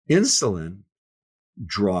words, insulin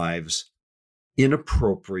drives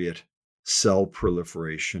inappropriate cell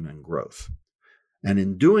proliferation and growth. And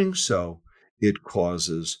in doing so, it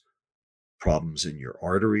causes problems in your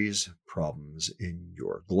arteries, problems in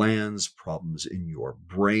your glands, problems in your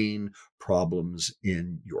brain, problems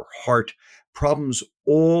in your heart, problems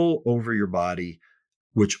all over your body,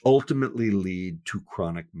 which ultimately lead to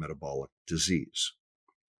chronic metabolic disease.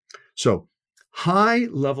 So high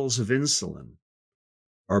levels of insulin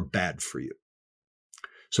are bad for you.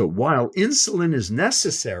 So while insulin is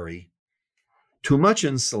necessary, too much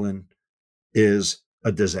insulin is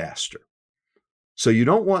a disaster. So you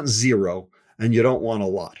don't want zero and you don't want a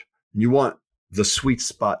lot. You want the sweet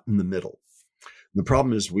spot in the middle. The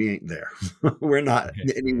problem is we ain't there. We're not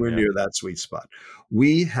anywhere near that sweet spot.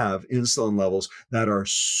 We have insulin levels that are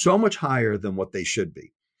so much higher than what they should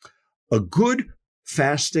be. A good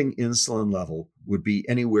fasting insulin level would be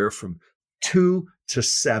anywhere from 2 to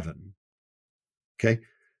 7. Okay.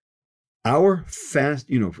 Our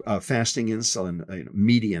fasting insulin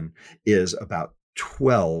median is about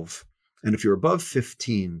 12. And if you're above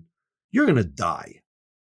 15, you're going to die.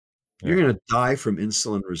 You're going to die from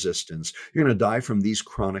insulin resistance. You're going to die from these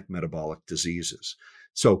chronic metabolic diseases.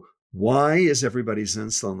 So why is everybody's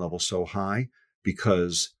insulin level so high?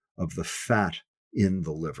 Because of the fat in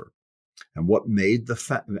the liver. And what made the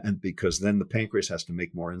fat, and because then the pancreas has to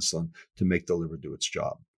make more insulin to make the liver do its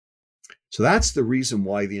job. So that's the reason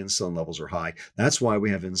why the insulin levels are high. That's why we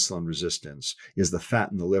have insulin resistance, is the fat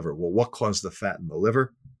in the liver. Well, what caused the fat in the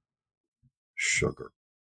liver? Sugar.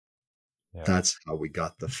 Yeah. That's how we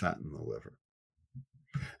got the fat in the liver.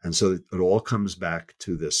 And so it all comes back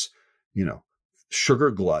to this,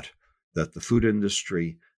 sugar glut that the food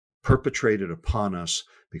industry perpetrated upon us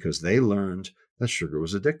because they learned that sugar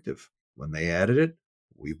was addictive. When they added it,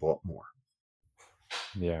 we bought more.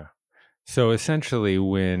 Yeah. So essentially,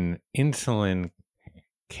 when insulin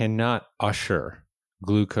cannot usher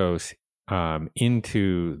glucose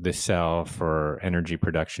into the cell for energy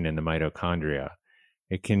production in the mitochondria,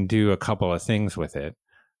 it can do a couple of things with it.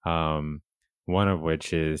 One of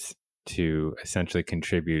which is to essentially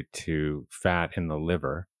contribute to fat in the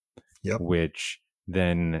liver, which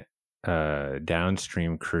then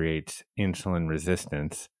downstream creates insulin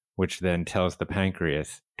resistance, which then tells the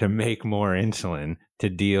pancreas to make more insulin to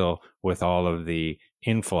deal with all of the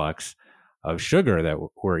influx of sugar that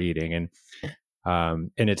we're eating.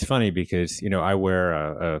 And it's funny because, I wear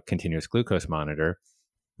a continuous glucose monitor,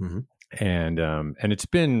 and it's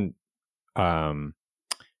been,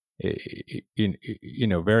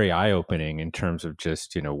 very eye-opening in terms of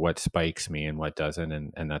just, what spikes me and what doesn't.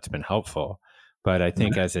 And that's been helpful. But I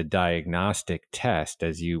think as a diagnostic test,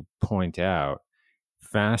 as you point out,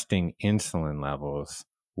 fasting insulin levels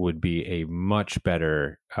would be a much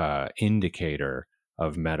better indicator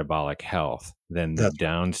of metabolic health than the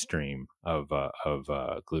downstream of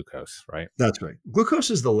glucose, right? That's right. Glucose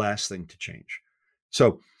is the last thing to change.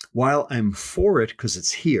 So while I'm for it because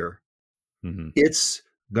it's here, it's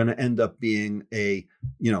going to end up being an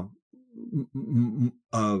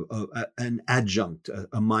adjunct,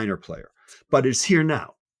 a minor player, but it's here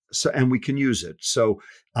now. So, and we can use it. So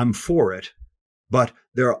I'm for it, but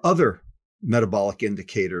there are other metabolic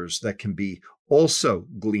indicators that can be also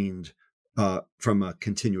gleaned from a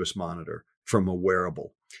continuous monitor, from a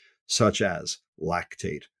wearable, such as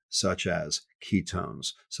lactate, such as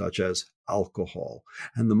ketones, such as alcohol.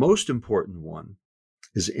 And the most important one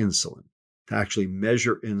is insulin, to actually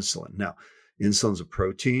measure insulin. Now, insulin's a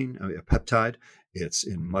protein, a peptide. It's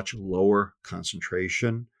in much lower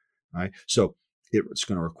concentration, right? So it's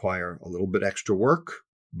going to require a little bit extra work,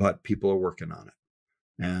 but people are working on it.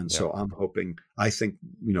 And so I'm hoping, I think,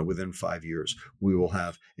 within 5 years, we will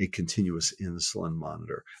have a continuous insulin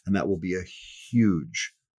monitor, and that will be a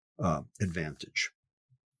huge advantage.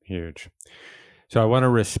 Huge. So I want to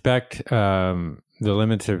respect the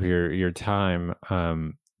limits of your time,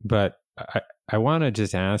 but I want to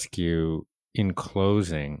just ask you in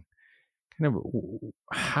closing, kind of,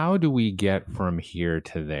 how do we get from here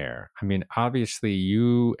to there? I mean, obviously,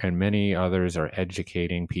 you and many others are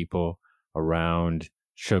educating people around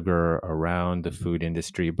sugar, around the food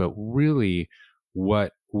industry, but really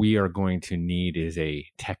what we are going to need is a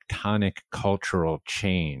tectonic cultural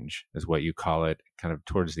change, is what you call it, kind of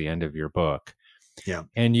towards the end of your book. Yeah.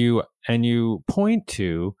 And you point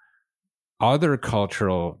to other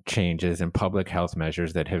cultural changes and public health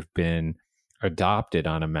measures that have been adopted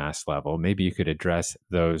on a mass level. Maybe you could address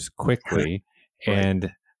those quickly, right,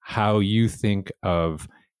 and how you think of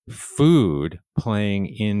food playing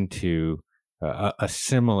into a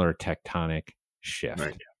similar tectonic shift.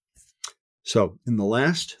 Right. So in the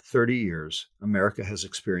last 30 years, America has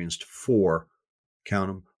experienced four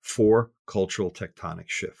cultural tectonic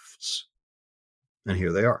shifts. And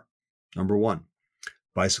here they are. Number one,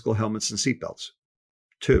 bicycle helmets and seatbelts.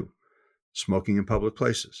 2, smoking in public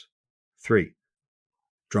places. 3,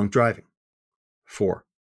 drunk driving. 4,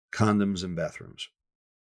 condoms in bathrooms.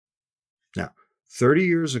 Now, 30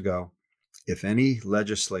 years ago, if any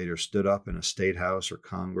legislator stood up in a state house or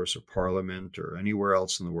Congress or Parliament or anywhere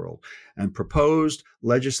else in the world and proposed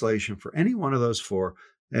legislation for any one of those 4,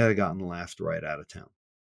 they had gotten laughed right out of town.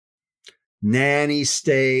 Nanny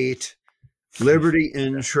state, liberty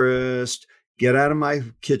interest, get out of my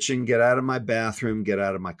kitchen, get out of my bathroom, get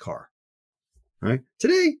out of my car. Right?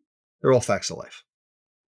 Today, they're all facts of life.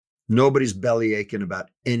 Nobody's belly aching about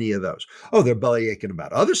any of those. Oh, they're belly aching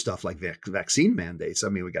about other stuff like vaccine mandates. I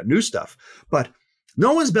mean, we got new stuff, but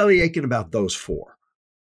no one's belly aching about those 4.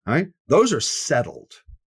 Right? Those are settled.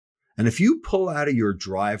 And if you pull out of your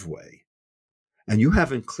driveway and you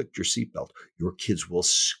haven't clicked your seatbelt, your kids will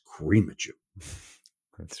scream at you.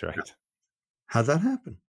 That's right. How'd that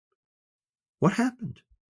happen? What happened?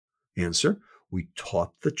 Answer, we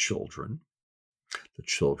taught the children. The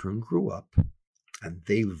children grew up and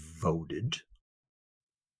they voted.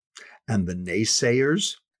 And the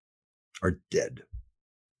naysayers are dead.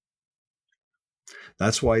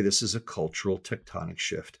 That's why this is a cultural tectonic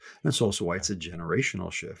shift. And it's also why it's a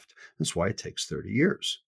generational shift. That's why it takes 30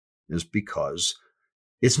 years. Is because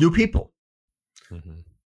it's new people. Mm-hmm.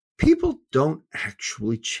 People don't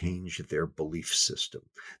actually change their belief system.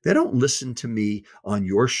 They don't listen to me on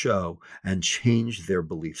your show and change their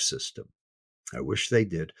belief system. I wish they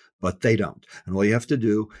did, but they don't. And all you have to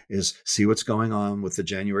do is see what's going on with the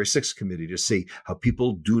January 6th committee to see how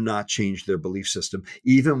people do not change their belief system,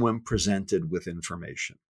 even when presented with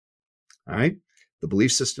information. All right? The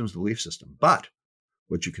belief system is the belief system. But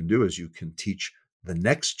what you can do is you can teach the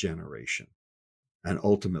next generation. And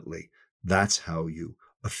ultimately, that's how you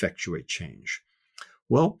effectuate change.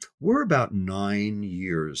 Well, we're about 9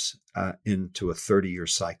 years into a 30-year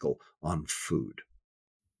cycle on food.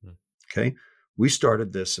 Okay? We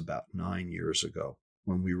started this about 9 years ago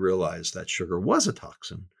when we realized that sugar was a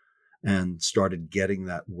toxin and started getting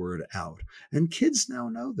that word out. And kids now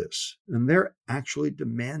know this, and they're actually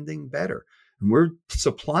demanding better. And we're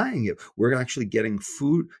supplying it. We're actually getting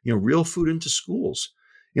food, real food into schools,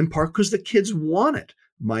 in part because the kids want it.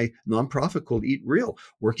 My nonprofit called Eat Real,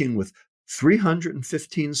 working with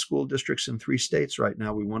 315 school districts in 3 states right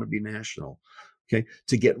now. We want to be national. Okay,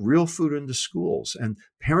 to get real food into schools. And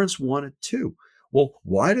parents want it too. Well,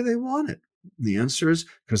 why do they want it? The answer is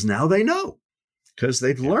because now they know, because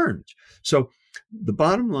they've learned. So the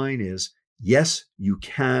bottom line is yes, you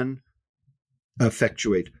can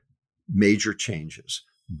effectuate major changes,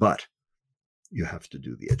 but you have to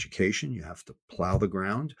do the education, you have to plow the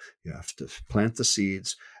ground, you have to plant the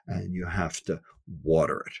seeds, and you have to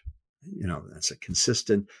water it. That's a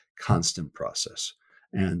consistent, constant process.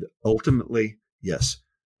 And ultimately, yes,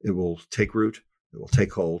 it will take root, it will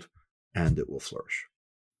take hold, and it will flourish.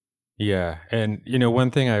 Yeah. And, one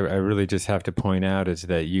thing I really just have to point out is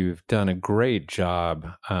that you've done a great job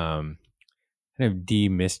kind of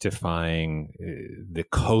demystifying the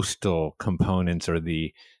coastal components, or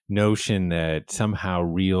the notion that somehow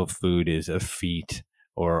real food is effete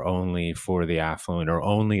or only for the affluent or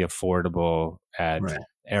only affordable at Right.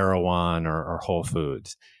 Erewhon or Whole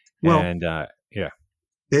Foods. Well, and yeah.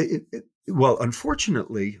 Well,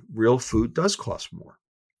 unfortunately, real food does cost more.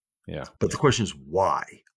 Yeah. But the question is why?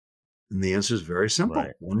 And the answer is very simple.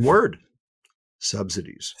 Right. One word: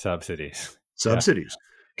 subsidies. Subsidies. Subsidies.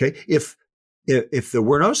 Yeah. Okay. If there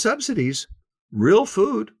were no subsidies, real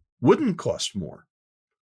food wouldn't cost more.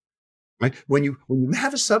 Right? When you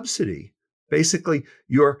have a subsidy, basically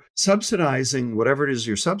you're subsidizing whatever it is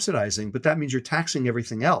you're subsidizing, but that means you're taxing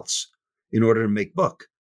everything else in order to make book.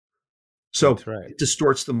 So It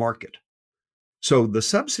distorts the market. So the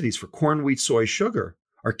subsidies for corn, wheat, soy, sugar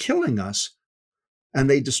are killing us, and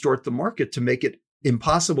they distort the market to make it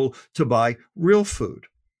impossible to buy real food.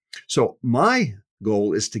 So my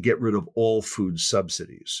goal is to get rid of all food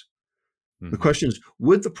subsidies. Mm-hmm. The question is,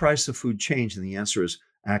 would the price of food change? And the answer is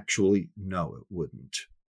actually no, it wouldn't.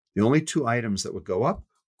 The only two items that would go up,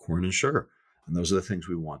 corn and sugar. And those are the things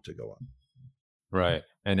we want to go up. Right.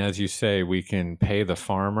 And as you say, we can pay the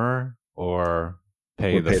farmer or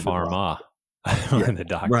pay the pharma or the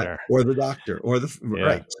doctor. Right. Or the doctor or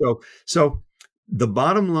right. So the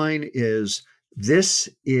bottom line is, this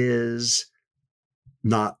is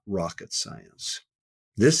not rocket science.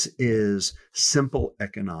 This is simple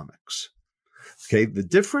economics. Okay. The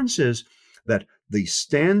difference is that the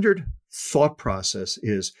standard thought process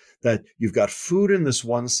is that you've got food in this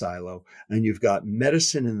one silo and you've got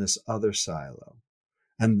medicine in this other silo,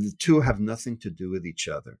 and the two have nothing to do with each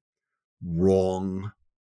other. Wrong.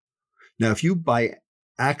 Now, if you by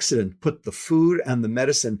accident put the food and the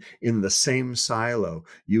medicine in the same silo,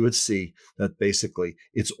 you would see that basically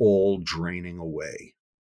it's all draining away.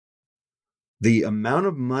 The amount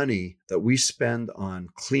of money that we spend on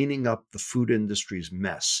cleaning up the food industry's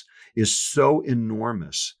mess is so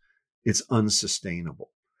enormous, it's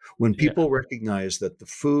unsustainable. When people recognize that the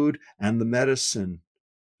food and the medicine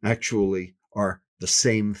actually are the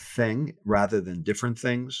same thing rather than different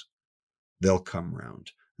things, they'll come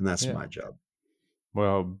around. And that's my job.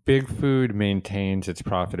 Well, big food maintains its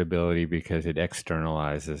profitability because it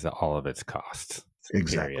externalizes all of its costs.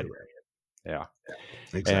 Exactly period. Right. Yeah.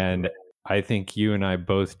 Exactly. And I think you and I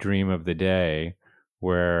both dream of the day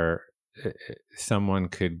where someone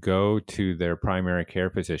could go to their primary care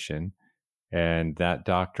physician and that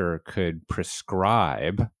doctor could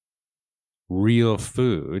prescribe real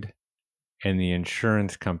food and the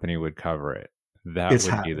insurance company would cover it. That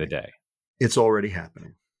would be the day. It's already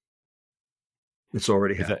happening. It's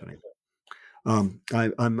already happening.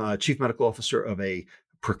 I'm a chief medical officer of a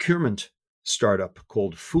procurement startup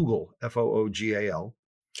called Foogal, Foogal.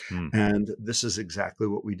 And this is exactly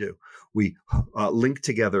what we do. We link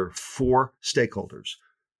together four stakeholders: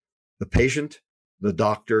 the patient, the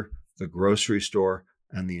doctor, the grocery store,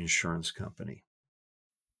 and the insurance company.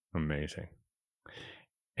 Amazing.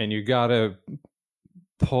 And you got to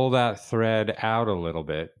pull that thread out a little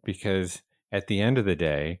bit, because at the end of the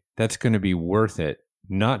day, that's going to be worth it,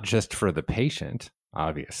 not just for the patient,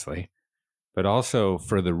 obviously, but also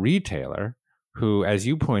for the retailer who, as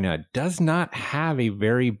you point out, does not have a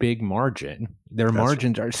very big margin. Their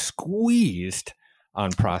margins are squeezed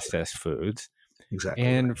on processed foods. Exactly.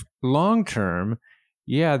 And long term,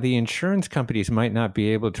 the insurance companies might not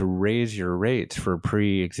be able to raise your rates for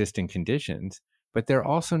pre-existing conditions, but they're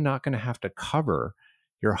also not going to have to cover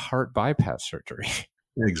your heart bypass surgery.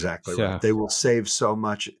 Exactly right. They will save so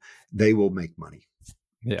much. They will make money.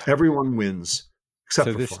 Yeah. Everyone wins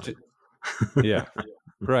except for farm. Yeah.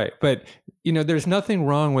 Right. But, there's nothing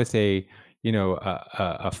wrong with a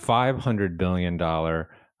 $500 billion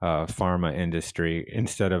pharma industry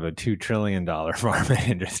instead of a $2 trillion pharma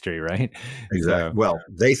industry, right? Exactly. So, well,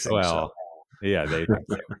 they think so. Yeah, they think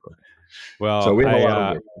so. Well, so we have a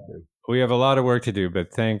lot of work to do. We have a lot of work to do,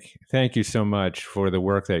 but thank you so much for the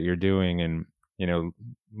work that you're doing and,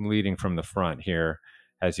 leading from the front here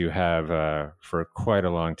as you have for quite a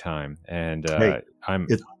long time. And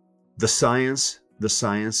the science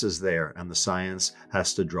is there, and the science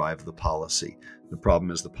has to drive the policy. The problem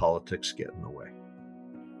is the politics get in the way.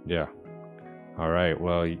 Yeah. All right.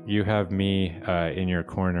 Well, you have me in your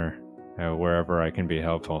corner wherever I can be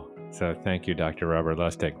helpful. So thank you, Dr. Robert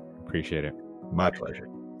Lustig. Appreciate it. My pleasure.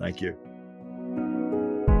 Thank you.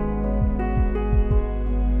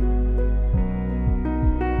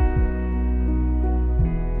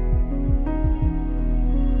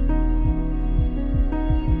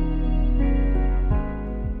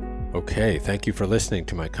 Okay, thank you for listening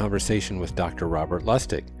to my conversation with Dr. Robert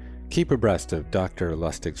Lustig. Keep abreast of Dr.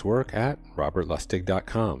 Lustig's work at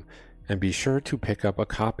robertlustig.com, and be sure to pick up a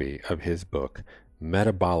copy of his book,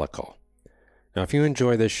 Metabolical. Now, if you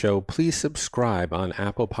enjoy this show, please subscribe on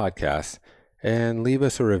Apple Podcasts and leave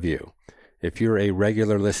us a review. If you're a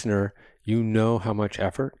regular listener, you know how much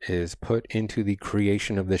effort is put into the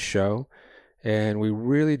creation of this show, and we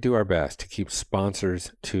really do our best to keep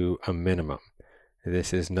sponsors to a minimum.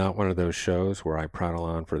 This is not one of those shows where I prattle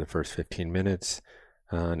on for the first 15 minutes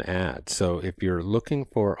on ads. So if you're looking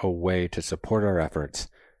for a way to support our efforts,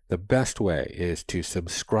 the best way is to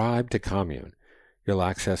subscribe to Commune. You'll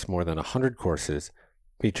access more than 100 courses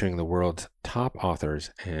featuring the world's top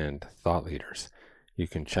authors and thought leaders. You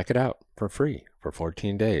can check it out for free for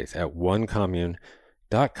 14 days at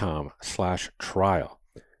onecommune.com/trial.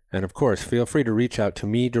 And of course, feel free to reach out to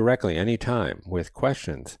me directly anytime with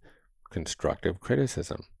questions, constructive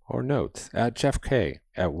criticism, or notes at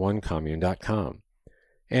jeffk@onecommune.com.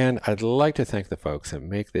 And I'd like to thank the folks that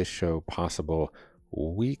make this show possible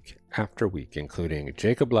week after week, including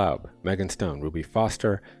Jacob Laub, Megan Stone, Ruby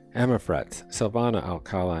Foster, Emma Fretz, Silvana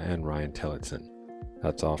Alcala, and Ryan Tillotson.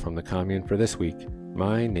 That's all from the Commune for this week.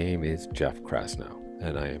 My name is Jeff Krasno,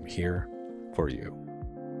 and I am here for you.